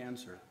brain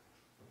cancer.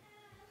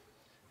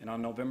 And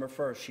on November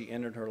 1st, she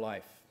ended her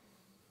life.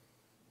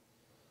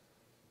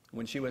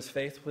 When she was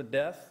faced with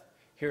death,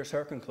 here's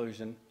her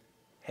conclusion: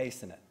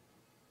 hasten it.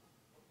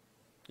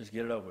 Just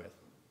get it over with.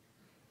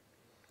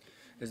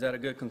 Is that a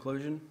good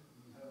conclusion?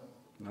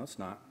 No, it's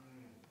not.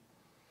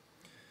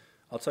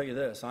 I'll tell you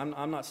this.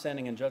 I'm not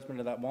standing in judgment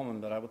of that woman,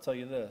 but I will tell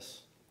you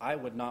this. I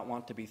would not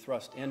want to be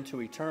thrust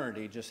into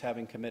eternity just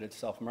having committed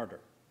self-murder.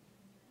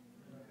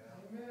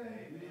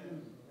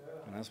 Amen.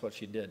 And that's what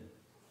she did.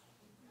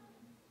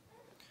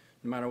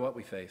 No matter what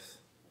we face.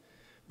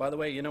 By the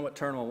way, you know what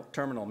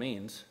terminal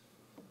means?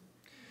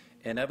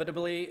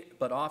 Inevitably,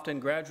 but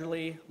often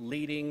gradually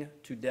leading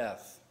to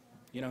death.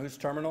 You know who's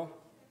terminal?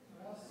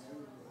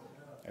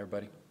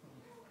 Everybody.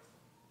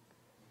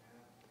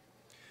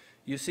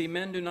 You see,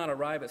 men do not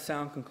arrive at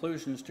sound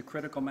conclusions to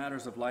critical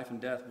matters of life and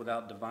death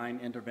without divine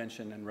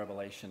intervention and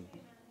revelation.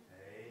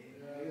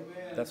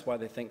 Amen. That's why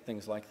they think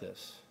things like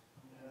this.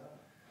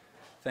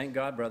 Thank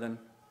God, brethren,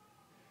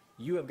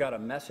 you have got a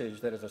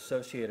message that is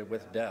associated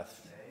with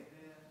death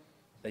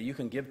that you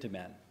can give to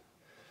men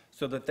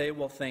so that they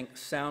will think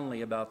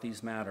soundly about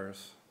these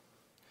matters.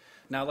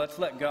 Now let's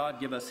let God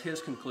give us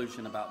his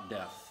conclusion about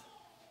death.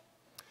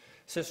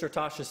 Sister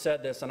Tasha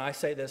said this, and I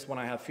say this when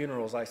I have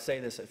funerals. I say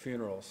this at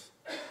funerals.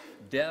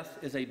 Death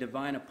is a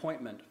divine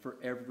appointment for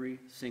every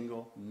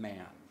single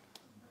man.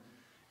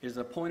 It is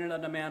appointed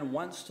unto man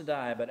once to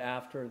die, but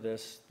after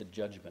this, the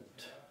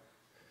judgment.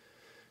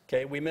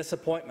 Okay, we miss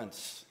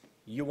appointments.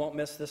 You won't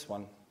miss this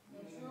one.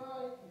 That's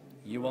right.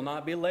 You will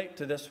not be late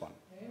to this one.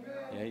 Amen.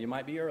 Yeah, you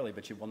might be early,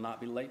 but you will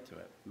not be late to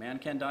it. Man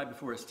can die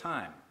before his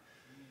time,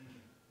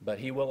 but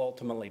he will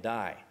ultimately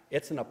die.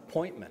 It's an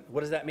appointment.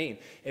 What does that mean?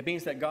 It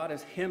means that God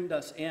has hemmed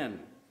us in.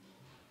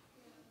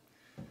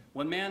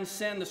 When man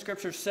sinned, the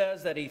scripture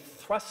says that he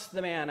thrust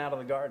the man out of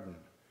the garden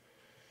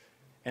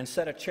and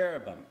set a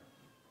cherubim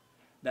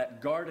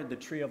that guarded the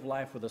tree of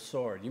life with a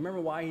sword. You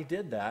remember why he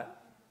did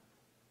that?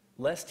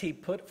 Lest he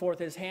put forth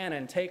his hand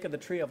and take of the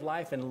tree of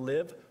life and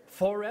live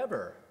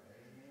forever.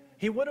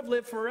 He would have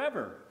lived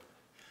forever.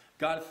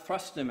 God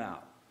thrust him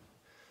out.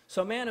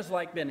 So man has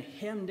like been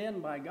hemmed in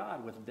by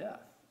God with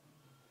death.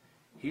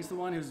 He's the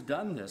one who's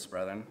done this,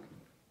 brethren.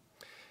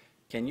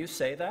 Can you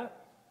say that?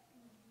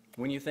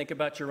 When you think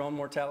about your own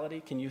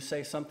mortality, can you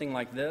say something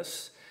like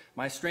this?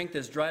 My strength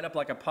is dried up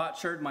like a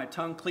potsherd, my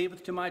tongue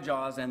cleaveth to my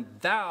jaws, and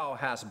thou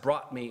hast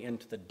brought me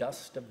into the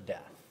dust of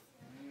death.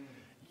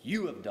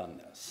 You have done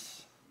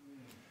this.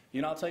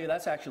 You know, I'll tell you,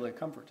 that's actually a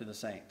comfort to the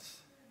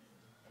saints.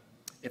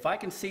 If I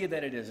can see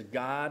that it is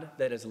God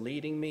that is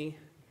leading me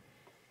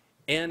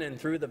in and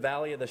through the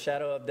valley of the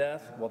shadow of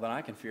death, well, then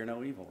I can fear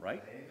no evil,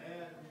 right?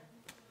 Amen.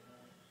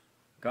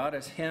 God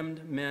has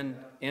hemmed men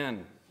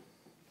in.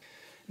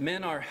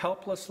 Men are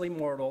helplessly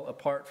mortal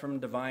apart from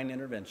divine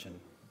intervention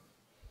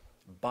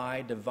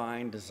by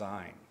divine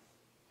design.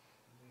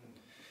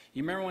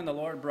 You remember when the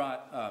Lord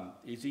brought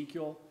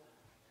Ezekiel,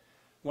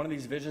 one of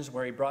these visions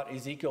where he brought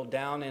Ezekiel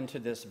down into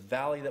this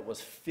valley that was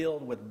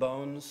filled with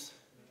bones,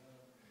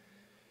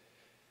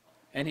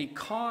 and he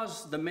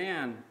caused the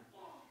man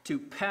to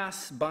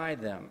pass by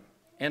them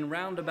and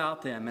round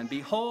about them, and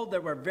behold, there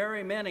were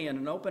very many in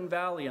an open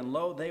valley, and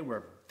lo, they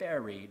were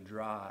very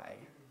dry.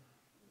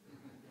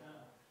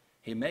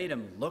 He made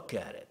him look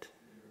at it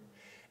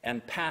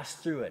and pass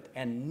through it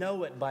and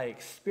know it by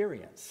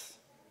experience.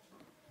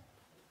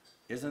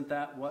 Isn't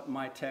that what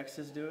my text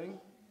is doing?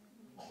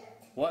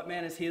 What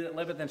man is he that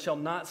liveth and shall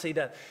not see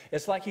death?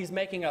 It's like he's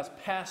making us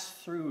pass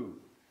through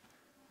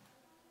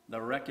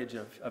the wreckage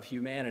of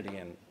humanity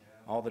and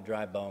all the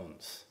dry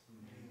bones.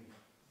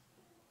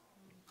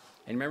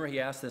 And remember, he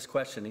asked this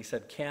question. He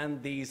said,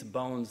 can these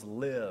bones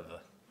live?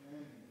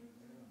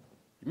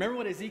 Remember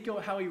what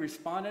Ezekiel, how he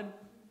responded?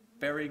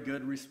 Very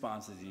good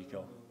response,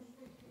 Ezekiel.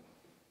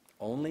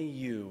 Only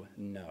you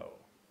know.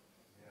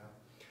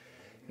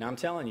 Now I'm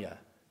telling you,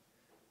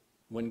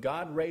 when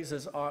God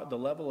raises the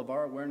level of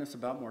our awareness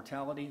about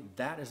mortality,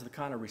 that is the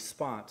kind of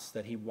response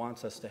that he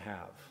wants us to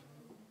have.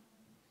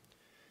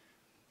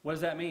 What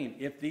does that mean?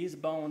 If these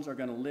bones are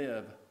going to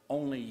live,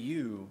 only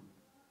you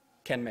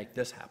can make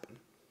this happen.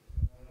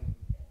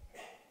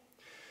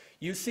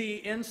 You see,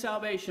 in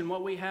salvation,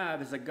 what we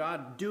have is a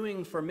God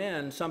doing for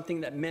men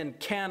something that men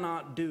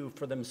cannot do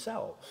for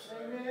themselves.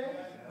 Amen.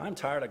 I'm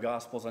tired of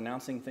gospels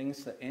announcing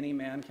things that any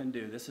man can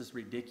do. This is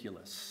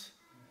ridiculous.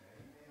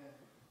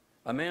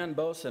 A man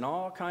boasts in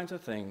all kinds of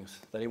things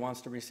that he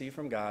wants to receive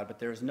from God, but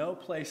there's no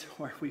place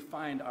where we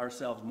find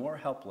ourselves more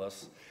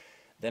helpless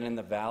than in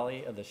the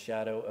valley of the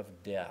shadow of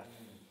death.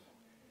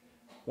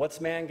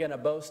 What's man going to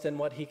boast in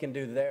what he can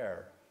do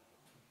there?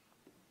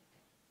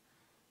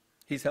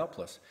 He's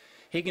helpless.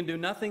 He can do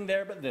nothing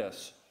there but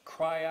this: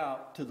 cry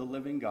out to the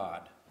living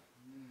God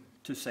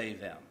to save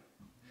him.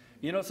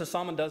 You notice the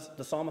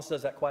psalmist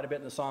does that quite a bit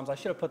in the Psalms. I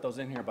should have put those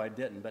in here, but I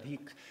didn't. But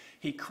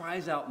he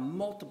cries out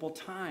multiple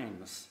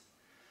times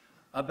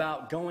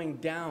about going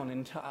down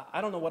into, I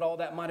don't know what all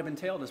that might have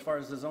entailed as far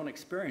as his own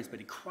experience, but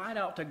he cried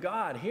out to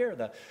God.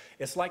 Here,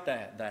 it's like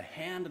the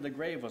hand of the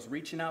grave was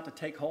reaching out to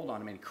take hold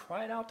on him, and he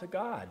cried out to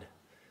God.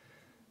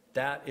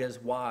 That is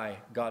why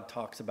God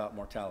talks about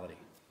mortality.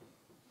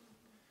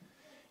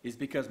 Is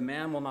because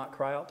man will not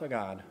cry out to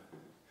God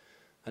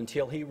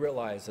until he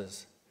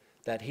realizes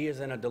that he is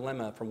in a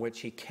dilemma from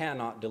which he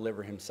cannot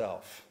deliver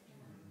himself.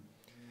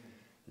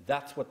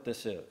 That's what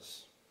this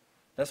is.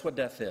 That's what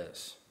death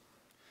is.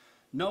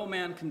 No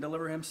man can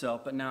deliver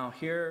himself, but now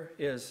here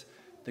is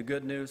the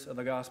good news of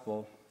the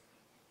gospel,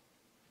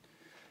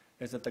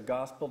 is that the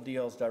gospel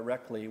deals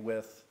directly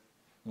with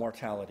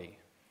mortality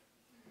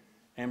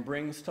and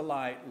brings to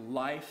light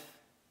life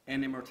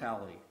and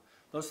immortality.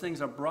 Those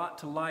things are brought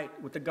to light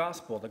with the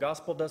gospel. The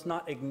gospel does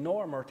not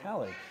ignore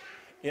mortality.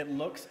 It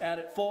looks at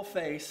it full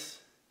face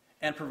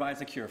and provides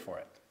a cure for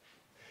it.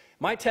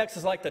 My text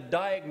is like the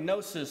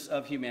diagnosis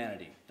of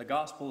humanity. The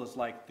gospel is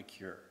like the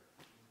cure.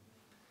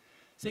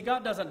 See,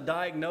 God doesn't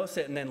diagnose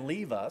it and then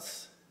leave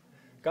us.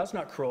 God's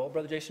not cruel.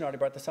 Brother Jason already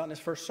brought this out in his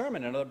first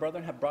sermon. Another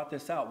brethren have brought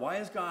this out. Why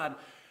is God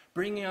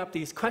bringing up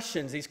these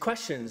questions?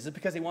 Is it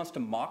because he wants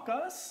to mock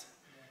us?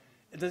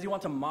 Does he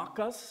want to mock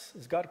us?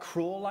 Is God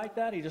cruel like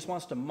that? He just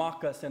wants to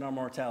mock us in our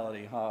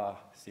mortality.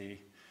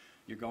 See,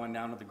 you're going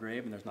down to the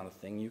grave and there's not a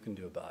thing you can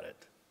do about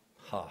it.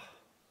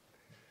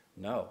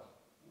 No,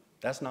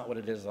 that's not what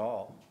it is at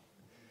all.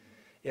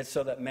 It's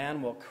so that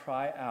man will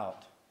cry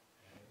out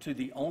to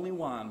the only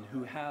one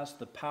who has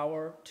the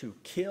power to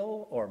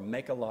kill or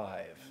make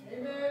alive.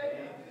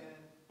 Amen.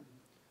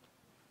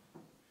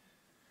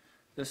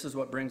 This is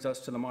what brings us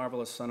to the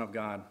marvelous Son of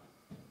God.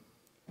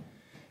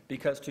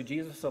 Because to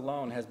Jesus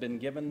alone has been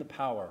given the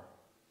power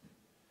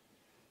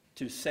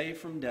to save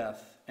from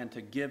death and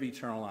to give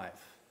eternal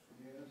life.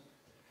 Yes.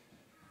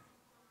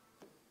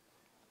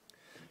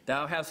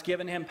 Thou hast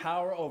given him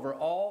power over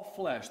all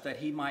flesh that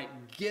he might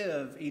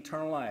give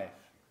eternal life.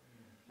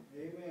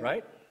 Amen.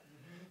 Right?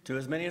 To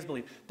as many as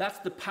believe. That's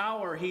the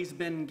power he's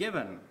been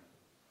given.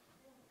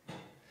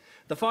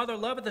 The Father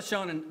loveth the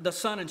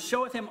Son, and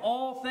showeth him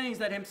all things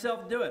that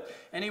himself doeth.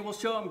 And he will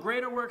show him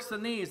greater works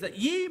than these, that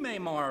ye may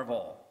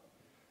marvel,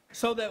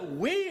 so that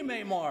we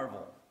may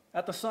marvel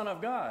at the Son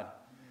of God.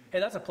 Hey,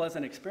 that's a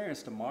pleasant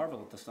experience to marvel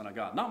at the Son of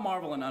God. Not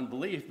marvel in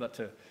unbelief, but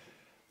to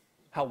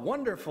how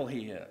wonderful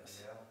he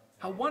is.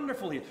 How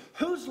wonderful he is.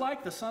 Who's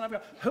like the Son of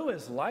God? Who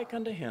is like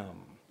unto him?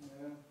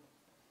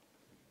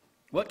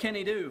 What can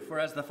he do? For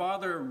as the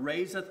Father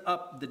raiseth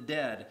up the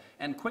dead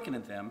and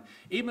quickeneth them,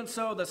 even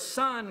so the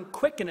Son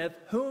quickeneth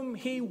whom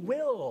he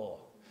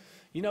will.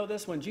 You know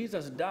this, when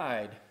Jesus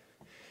died,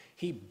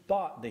 he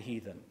bought the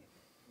heathen.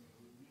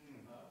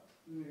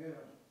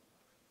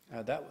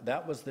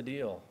 That was the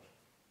deal.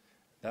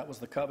 That was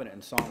the covenant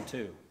in Psalm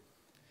 2.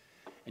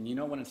 And you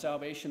know when in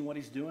salvation what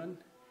he's doing?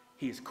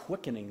 He's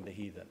quickening the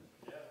heathen.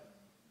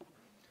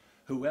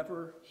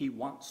 Whoever he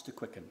wants to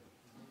quicken.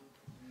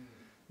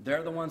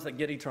 They're the ones that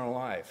get eternal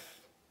life.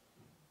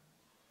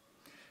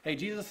 Hey,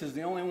 Jesus is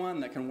the only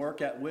one that can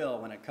work at will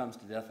when it comes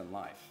to death and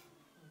life.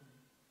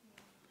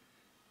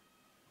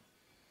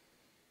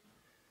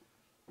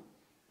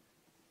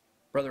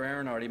 Brother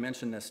Aaron already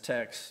mentioned this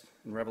text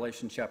in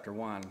Revelation chapter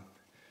 1.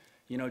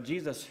 You know,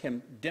 Jesus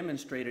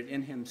demonstrated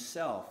in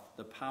himself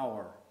the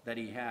power that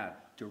he had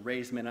to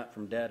raise men up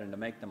from dead and to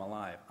make them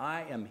alive.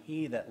 I am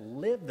he that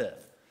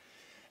liveth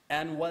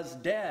and was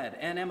dead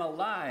and am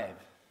alive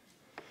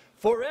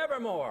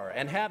forevermore,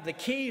 and have the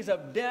keys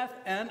of death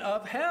and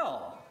of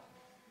hell.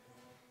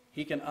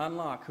 He can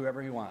unlock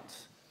whoever he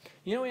wants.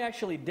 You know, he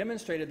actually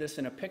demonstrated this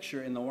in a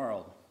picture in the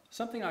world.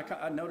 Something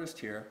I noticed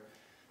here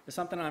is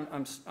something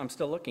I'm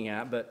still looking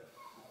at, but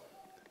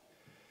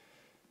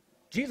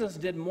Jesus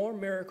did more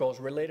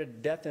miracles related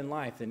to death and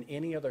life than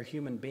any other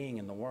human being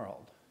in the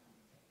world.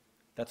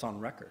 That's on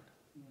record.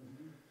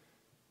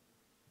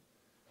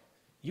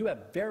 You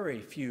have very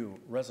few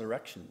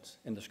resurrections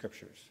in the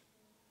scriptures.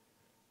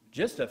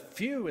 Just a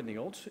few in the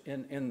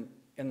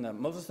in the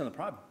Moses and the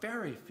Prophet.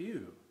 Very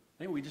few.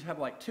 I think we just have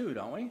like 2,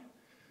 don't we?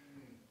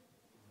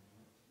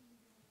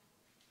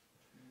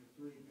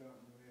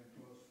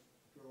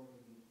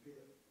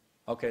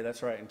 Okay,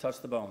 that's right, and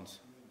touch the bones.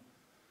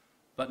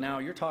 But now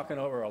you're talking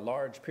over a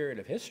large period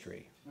of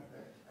history.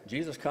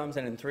 Jesus comes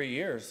in 3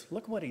 years.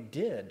 Look what he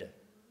did.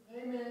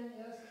 Amen.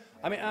 Yes.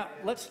 I mean,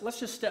 let's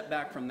just step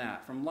back from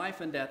that, from life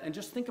and death, and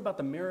just think about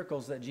the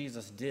miracles that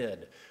Jesus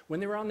did.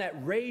 When they were on that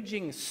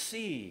raging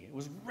sea, it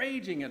was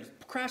raging and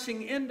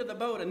crashing into the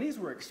boat, and these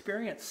were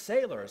experienced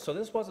sailors. So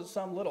this wasn't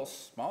some little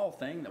small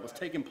thing that was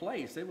taking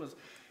place. It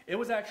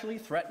was actually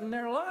threatening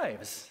their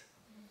lives.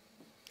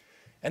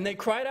 And they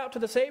cried out to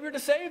the Savior to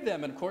save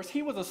them. And of course,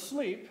 he was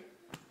asleep.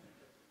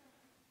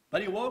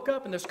 But he woke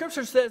up, and the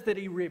scripture says that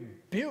he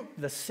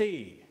rebuked the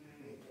sea.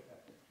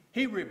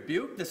 He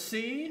rebuked the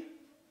sea.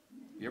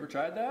 You ever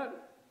tried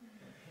that?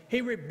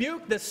 He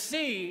rebuked the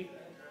sea,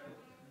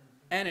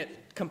 and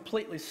it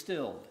completely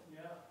stilled.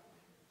 Yeah.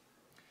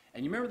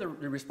 And you remember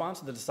the response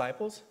of the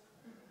disciples?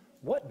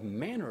 What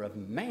manner of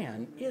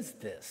man is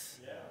this?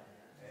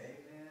 Yeah.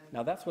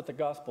 Now that's what the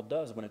gospel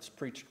does when it's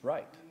preached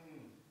right.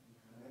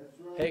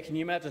 Right. Hey, can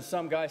you imagine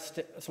some guy,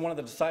 one of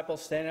the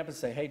disciples standing up and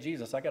say, hey,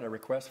 Jesus, I got a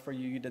request for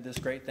you. You did this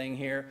great thing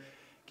here.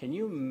 Can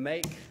you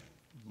make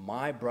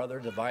my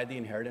brother divide the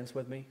inheritance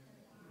with me?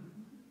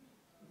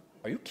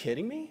 Are you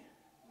kidding me?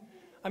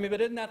 I mean,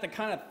 but isn't that the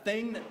kind of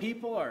thing that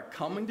people are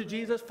coming to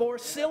Jesus for?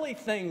 Silly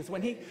things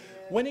when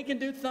he can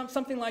do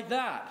something like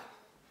that.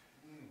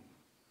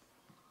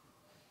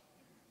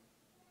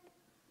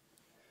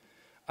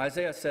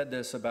 Isaiah said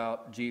this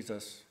about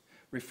Jesus,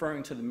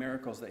 referring to the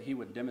miracles that he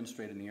would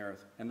demonstrate in the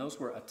earth. And those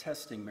were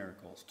attesting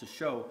miracles to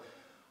show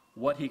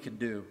what he could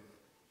do.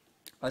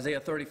 Isaiah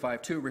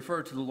 35:2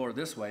 referred to the Lord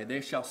this way: they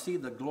shall see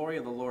the glory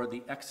of the Lord,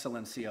 the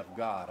excellency of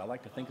God. I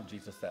like to think of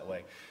Jesus that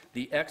way.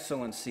 The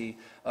excellency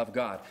of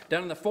God.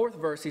 Down in the 4th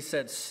verse, he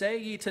said, say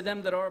ye to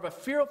them that are of a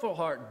fearful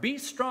heart, be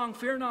strong,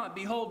 fear not.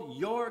 Behold,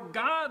 your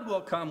God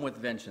will come with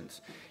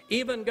vengeance.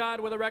 Even God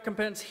with a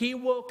recompense, he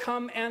will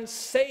come and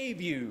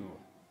save you.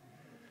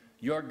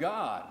 Your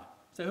God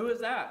So who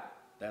is that?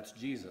 That's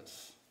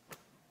Jesus.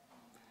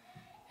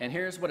 And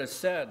here's what is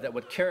said that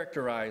would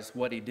characterize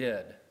what he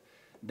did.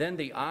 Then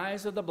the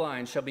eyes of the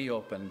blind shall be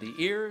opened, the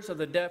ears of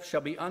the deaf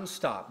shall be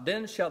unstopped.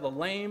 Then shall the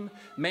lame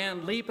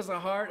man leap as a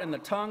hart, and the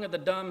tongue of the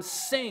dumb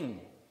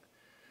sing.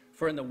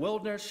 For in the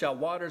wilderness shall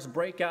waters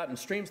break out and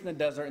streams in the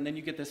desert. And then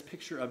you get this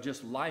picture of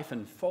just life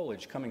and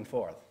foliage coming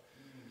forth.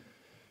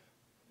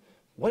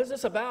 What is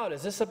this about?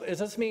 Does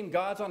this mean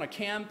God's on a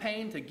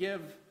campaign to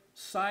give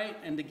sight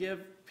and to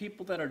give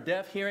people that are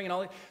deaf hearing and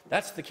all that?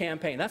 That's the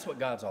campaign. That's what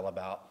God's all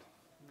about.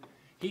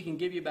 He can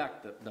give you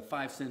back the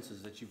five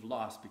senses that you've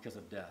lost because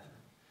of death.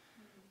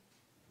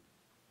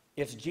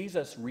 It's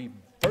Jesus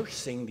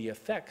reversing the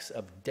effects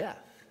of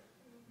death.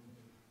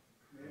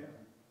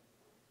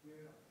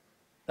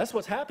 That's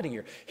what's happening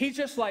here. He's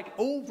just like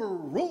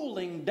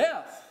overruling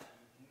death.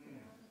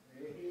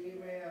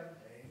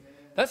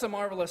 That's a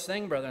marvelous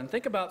thing, brother. And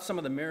think about some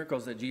of the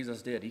miracles that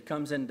Jesus did. He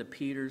comes into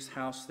Peter's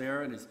house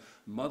there, and his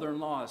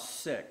mother-in-law is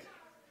sick.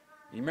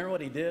 You remember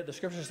what he did? The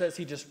scripture says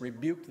he just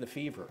rebuked the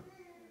fever.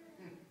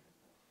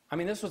 I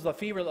mean, this was the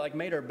fever that like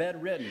made her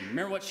bedridden.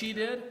 Remember what she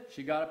did?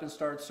 She got up and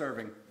started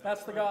serving.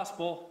 That's the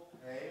gospel.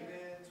 Amen.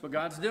 That's what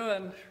God's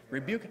doing.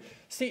 Rebuke.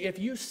 See, if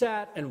you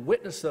sat and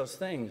witnessed those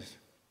things,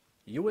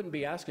 you wouldn't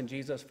be asking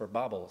Jesus for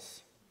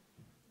bubbles.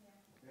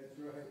 That's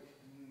right.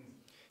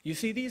 You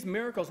see, these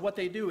miracles, what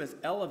they do is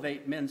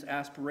elevate men's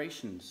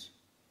aspirations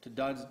to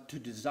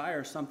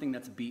desire something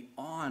that's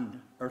beyond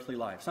earthly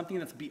life, something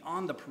that's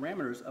beyond the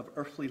parameters of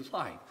earthly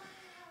life.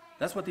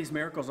 That's what these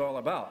miracles are all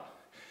about.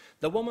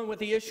 The woman with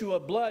the issue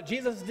of blood,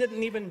 Jesus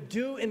didn't even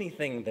do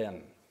anything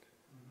then.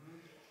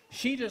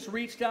 She just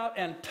reached out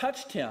and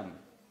touched him.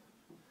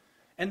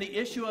 And the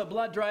issue of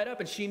blood dried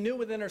up, and she knew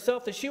within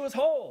herself that she was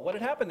whole. What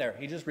had happened there?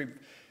 He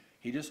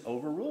just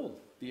overruled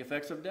the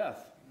effects of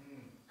death.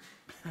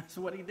 That's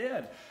what he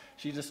did.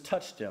 She just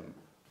touched him.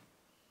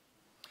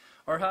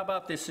 Or how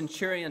about the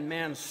centurion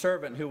man's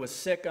servant who was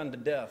sick unto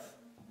death?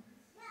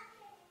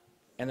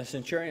 And the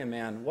centurion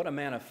man, what a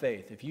man of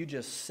faith. If you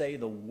just say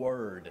the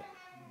word.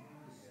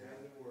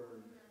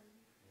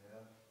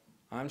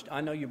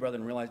 I know you,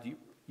 brethren, realize,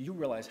 you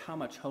realize how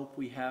much hope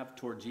we have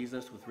toward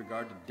Jesus with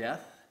regard to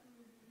death?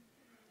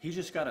 He's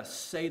just got to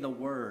say the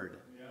word.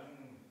 Yeah.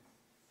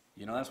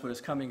 You know, that's what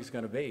his coming is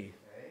going to be.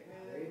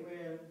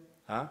 Amen.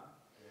 Huh?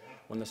 Yeah.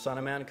 When the Son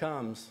of Man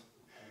comes,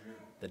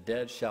 the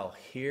dead shall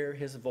hear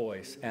his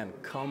voice and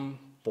come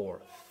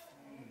forth.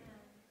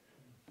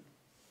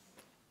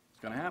 It's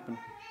going to happen.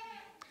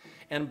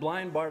 And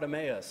blind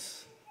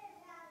Bartimaeus,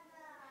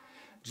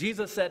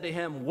 Jesus said to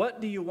him,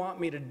 "What do you want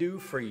me to do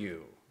for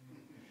you?"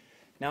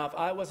 Now, if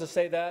I was to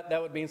say that,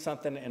 that would mean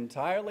something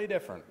entirely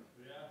different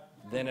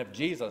than if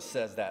Jesus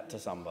says that to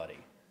somebody.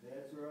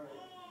 That's right.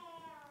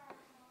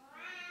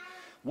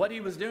 What he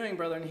was doing,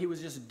 brethren, he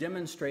was just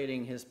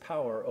demonstrating his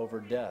power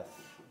over death.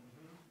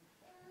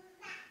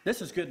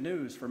 This is good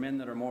news for men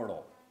that are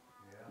mortal.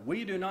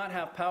 We do not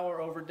have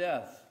power over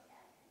death,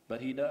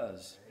 but he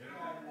does.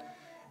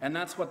 And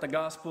that's what the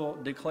gospel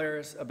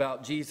declares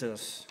about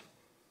Jesus.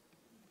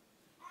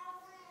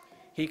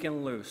 He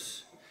can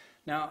loose.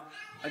 Now,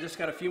 I just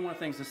got a few more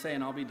things to say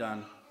and I'll be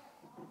done.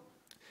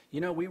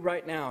 You know, we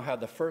right now have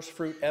the first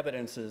fruit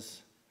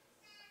evidences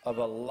of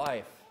a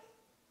life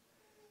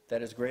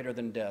that is greater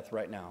than death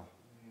right now.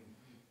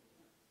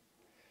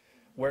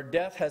 Where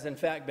death has in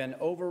fact been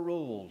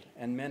overruled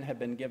and men have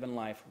been given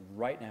life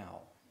right now.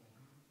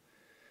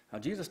 Now,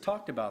 Jesus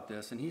talked about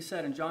this, and he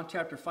said in John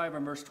chapter 5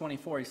 and verse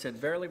 24, he said,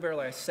 "Verily,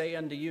 verily, I say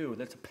unto you,"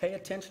 that's pay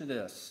attention to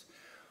this,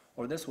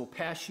 or this will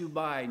pass you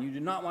by, and you do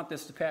not want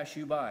this to pass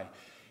you by.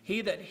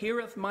 "He that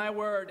heareth my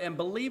word and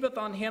believeth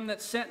on him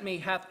that sent me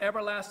hath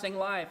everlasting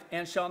life,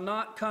 and shall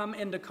not come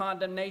into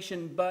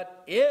condemnation,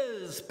 but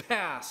is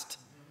passed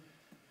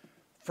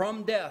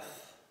from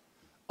death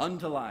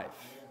unto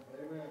life."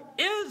 Amen.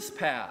 Is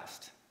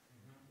passed.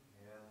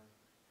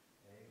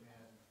 Amen.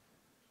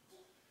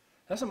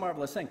 That's a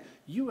marvelous thing.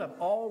 You have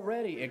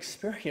already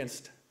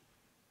experienced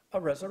a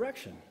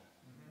resurrection.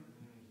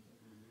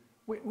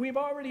 We've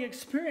already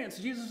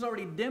experienced, Jesus has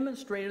already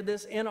demonstrated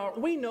this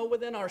we know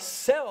within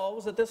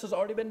ourselves that this has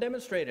already been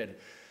demonstrated.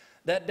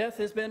 That death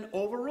has been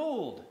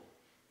overruled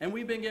and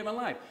we've been given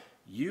life.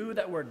 You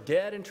that were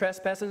dead in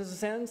trespasses and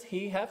sins,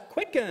 he hath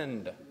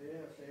quickened.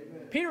 Yes,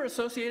 amen. Peter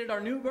associated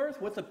our new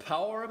birth with the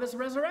power of his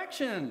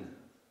resurrection.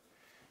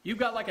 You've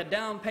got like a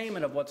down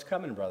payment of what's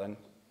coming, brethren.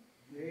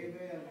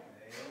 Amen.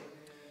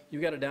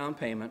 You've got a down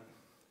payment.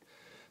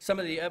 Some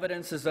of the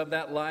evidences of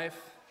that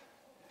life.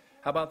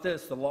 How about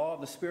this? The law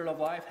of the Spirit of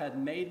life had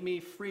made me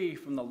free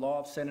from the law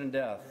of sin and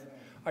death.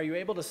 Are you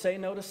able to say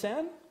no to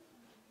sin?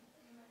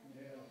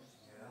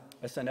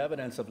 It's an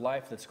evidence of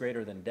life that's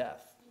greater than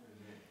death.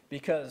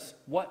 Because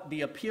what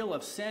the appeal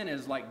of sin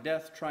is like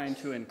death trying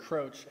to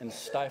encroach and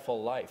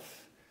stifle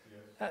life.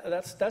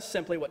 That's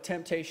simply what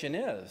temptation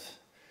is.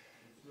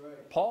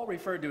 Paul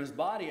referred to his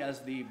body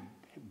as the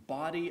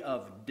body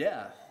of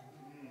death.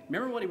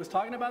 Remember what he was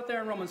talking about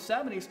there in Romans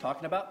 7? He's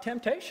talking about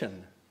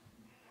temptation.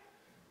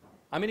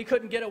 I mean, he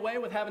couldn't get away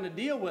with having to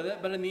deal with it,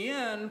 but in the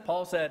end,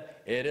 Paul said,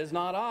 "It is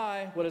not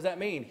I." What does that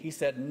mean? He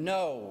said,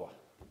 "No."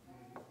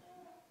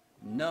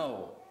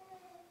 No.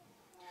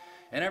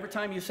 And every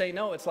time you say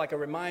no, it's like a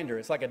reminder.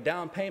 It's like a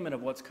down payment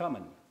of what's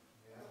coming.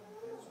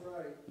 That's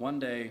right. One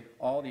day,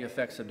 all the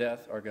effects of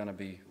death are going to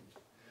be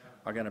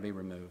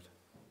removed.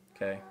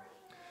 Okay?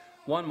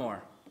 One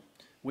more.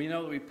 We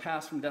know that we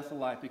pass from death to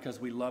life because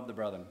we love the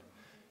brethren.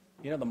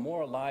 You know, the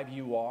more alive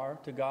you are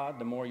to God,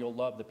 the more you'll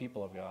love the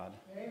people of God.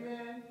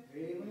 Amen.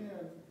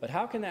 Amen. But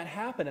how can that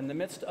happen in the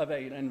midst of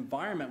an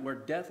environment where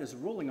death is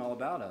ruling all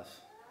about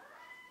us?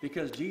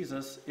 Because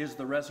Jesus is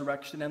the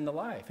resurrection and the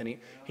life. And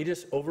he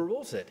just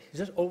overrules it. He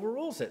just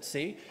overrules it.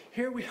 See,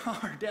 here we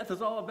are. Death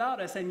is all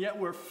about us, and yet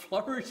we're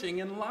flourishing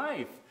in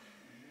life.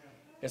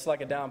 It's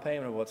like a down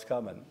payment of what's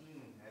coming.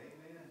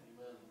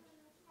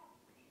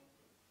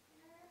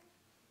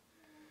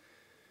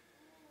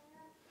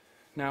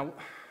 Now,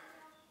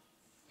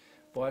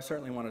 boy, I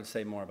certainly wanted to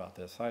say more about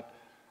this.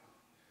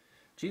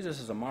 Jesus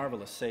is a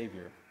marvelous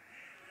Savior.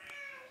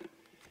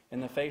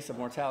 In the face of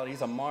mortality,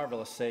 he's a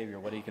marvelous Savior,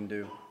 what he can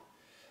do.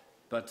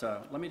 But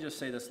let me just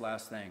say this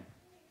last thing.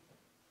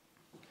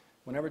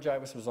 Whenever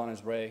Jairus was on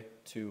his way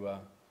to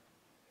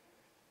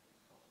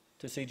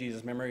see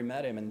Jesus, remember he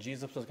met him, and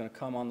Jesus was going to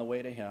come on the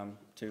way to him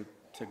to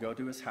go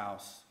to his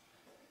house.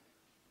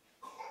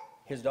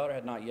 His daughter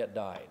had not yet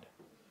died.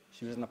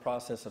 She was in the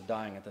process of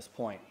dying at this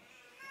point.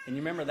 And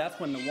you remember that's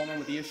when the woman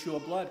with the issue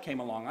of blood came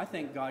along. I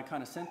think God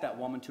kind of sent that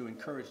woman to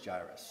encourage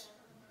Jairus.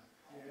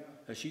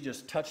 Because she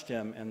just touched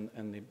him,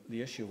 and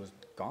the issue was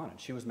gone, and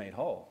she was made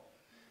whole.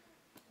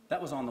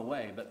 That was on the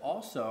way. But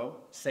also,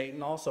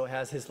 Satan also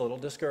has his little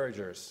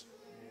discouragers.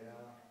 Yeah.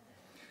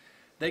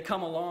 They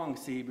come along,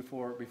 see,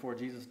 before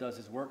Jesus does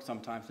his work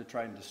sometimes to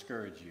try and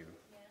discourage you.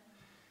 Yeah.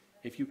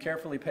 If you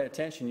carefully pay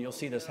attention, you'll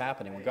see this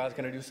happening. When God's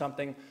going to do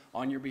something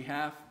on your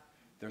behalf,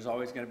 there's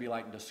always going to be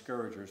like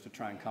discouragers to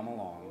try and come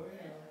along.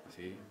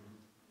 See?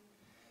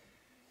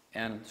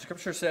 And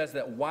Scripture says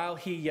that while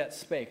he yet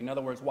spake, in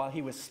other words, while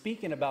he was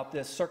speaking about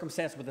this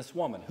circumstance with this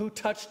woman, who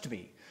touched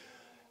me?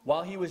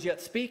 While he was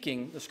yet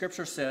speaking, the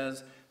Scripture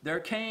says,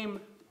 there came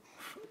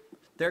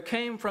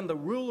from the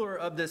ruler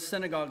of this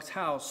synagogue's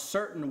house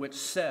certain which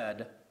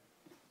said,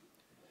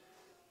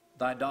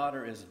 "Thy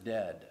daughter is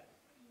dead.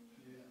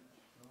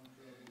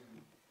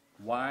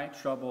 Why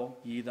trouble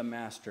ye the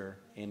master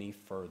any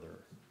further?"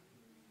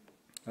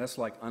 That's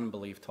like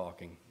unbelief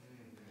talking.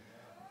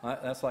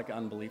 That's like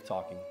unbelief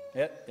talking.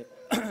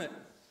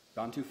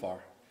 Gone too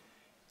far.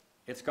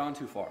 It's gone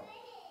too far.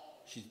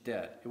 She's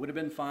dead. It would have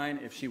been fine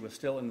if she was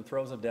still in the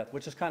throes of death,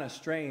 which is kind of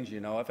strange, you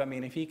know.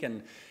 If he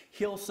can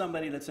heal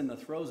somebody that's in the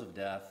throes of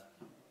death,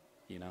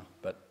 you know,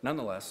 but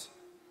nonetheless.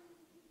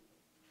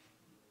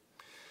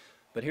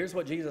 But here's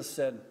what Jesus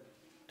said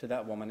to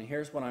that woman, and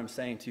here's what I'm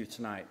saying to you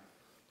tonight.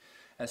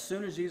 As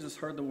soon as Jesus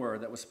heard the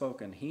word that was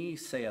spoken, he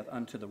saith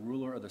unto the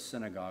ruler of the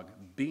synagogue,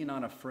 "Be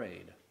not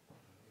afraid,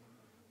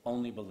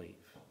 only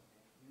believe."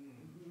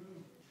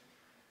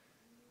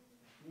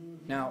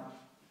 Now,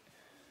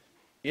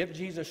 if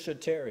Jesus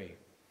should tarry,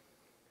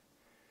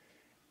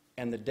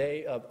 and the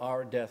day of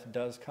our death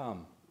does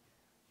come,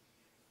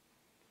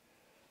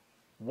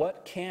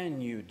 what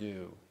can you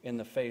do in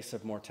the face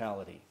of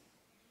mortality,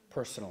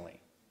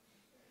 personally?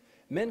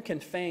 Men can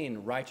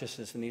feign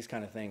righteousness and these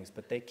kind of things,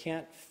 but they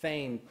can't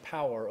feign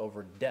power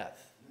over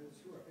death.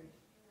 That's right.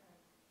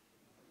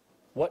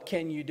 What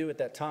can you do at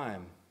that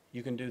time?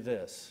 You can do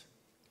this.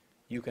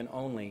 You can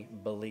only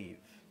believe.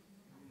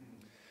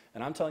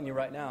 And I'm telling you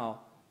right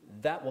now,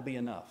 that will be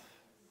enough.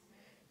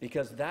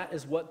 Because that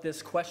is what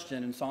this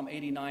question in Psalm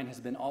 89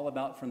 has been all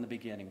about from the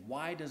beginning.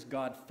 Why does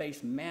God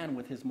face man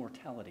with his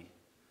mortality?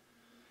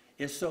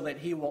 It's so that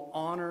he will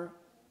honor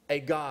a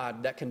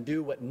God that can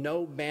do what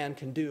no man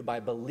can do by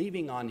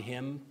believing on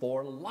him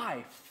for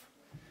life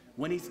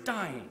when he's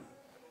dying.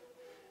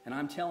 And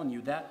I'm telling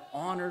you, that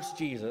honors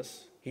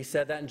Jesus. He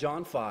said that in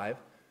John 5.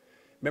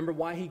 Remember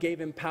why he gave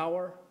him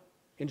power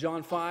in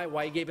John 5?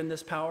 Why he gave him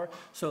this power?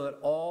 So that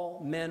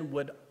all men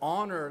would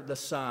honor the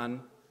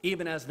Son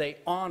even as they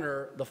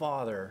honor the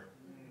Father.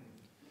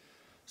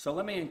 So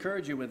let me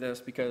encourage you with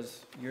this,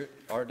 because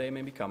our day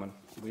may be coming.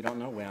 We don't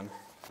know when.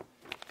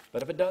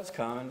 But if it does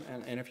come,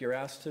 and if you're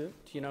asked to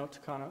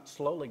kind of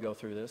slowly go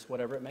through this,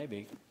 whatever it may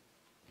be,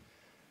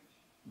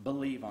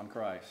 believe on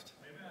Christ.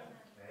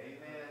 Amen.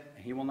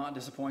 He will not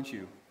disappoint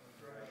you.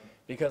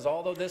 Because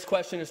although this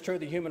question is true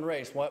of the human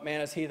race, what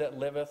man is he that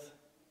liveth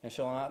and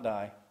shall not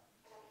die?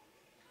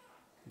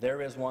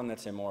 There is one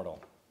that's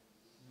immortal,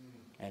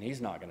 and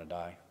he's not going to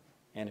die.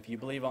 And if you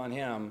believe on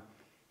him,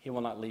 he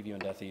will not leave you in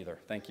death either.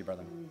 Thank you,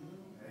 brother.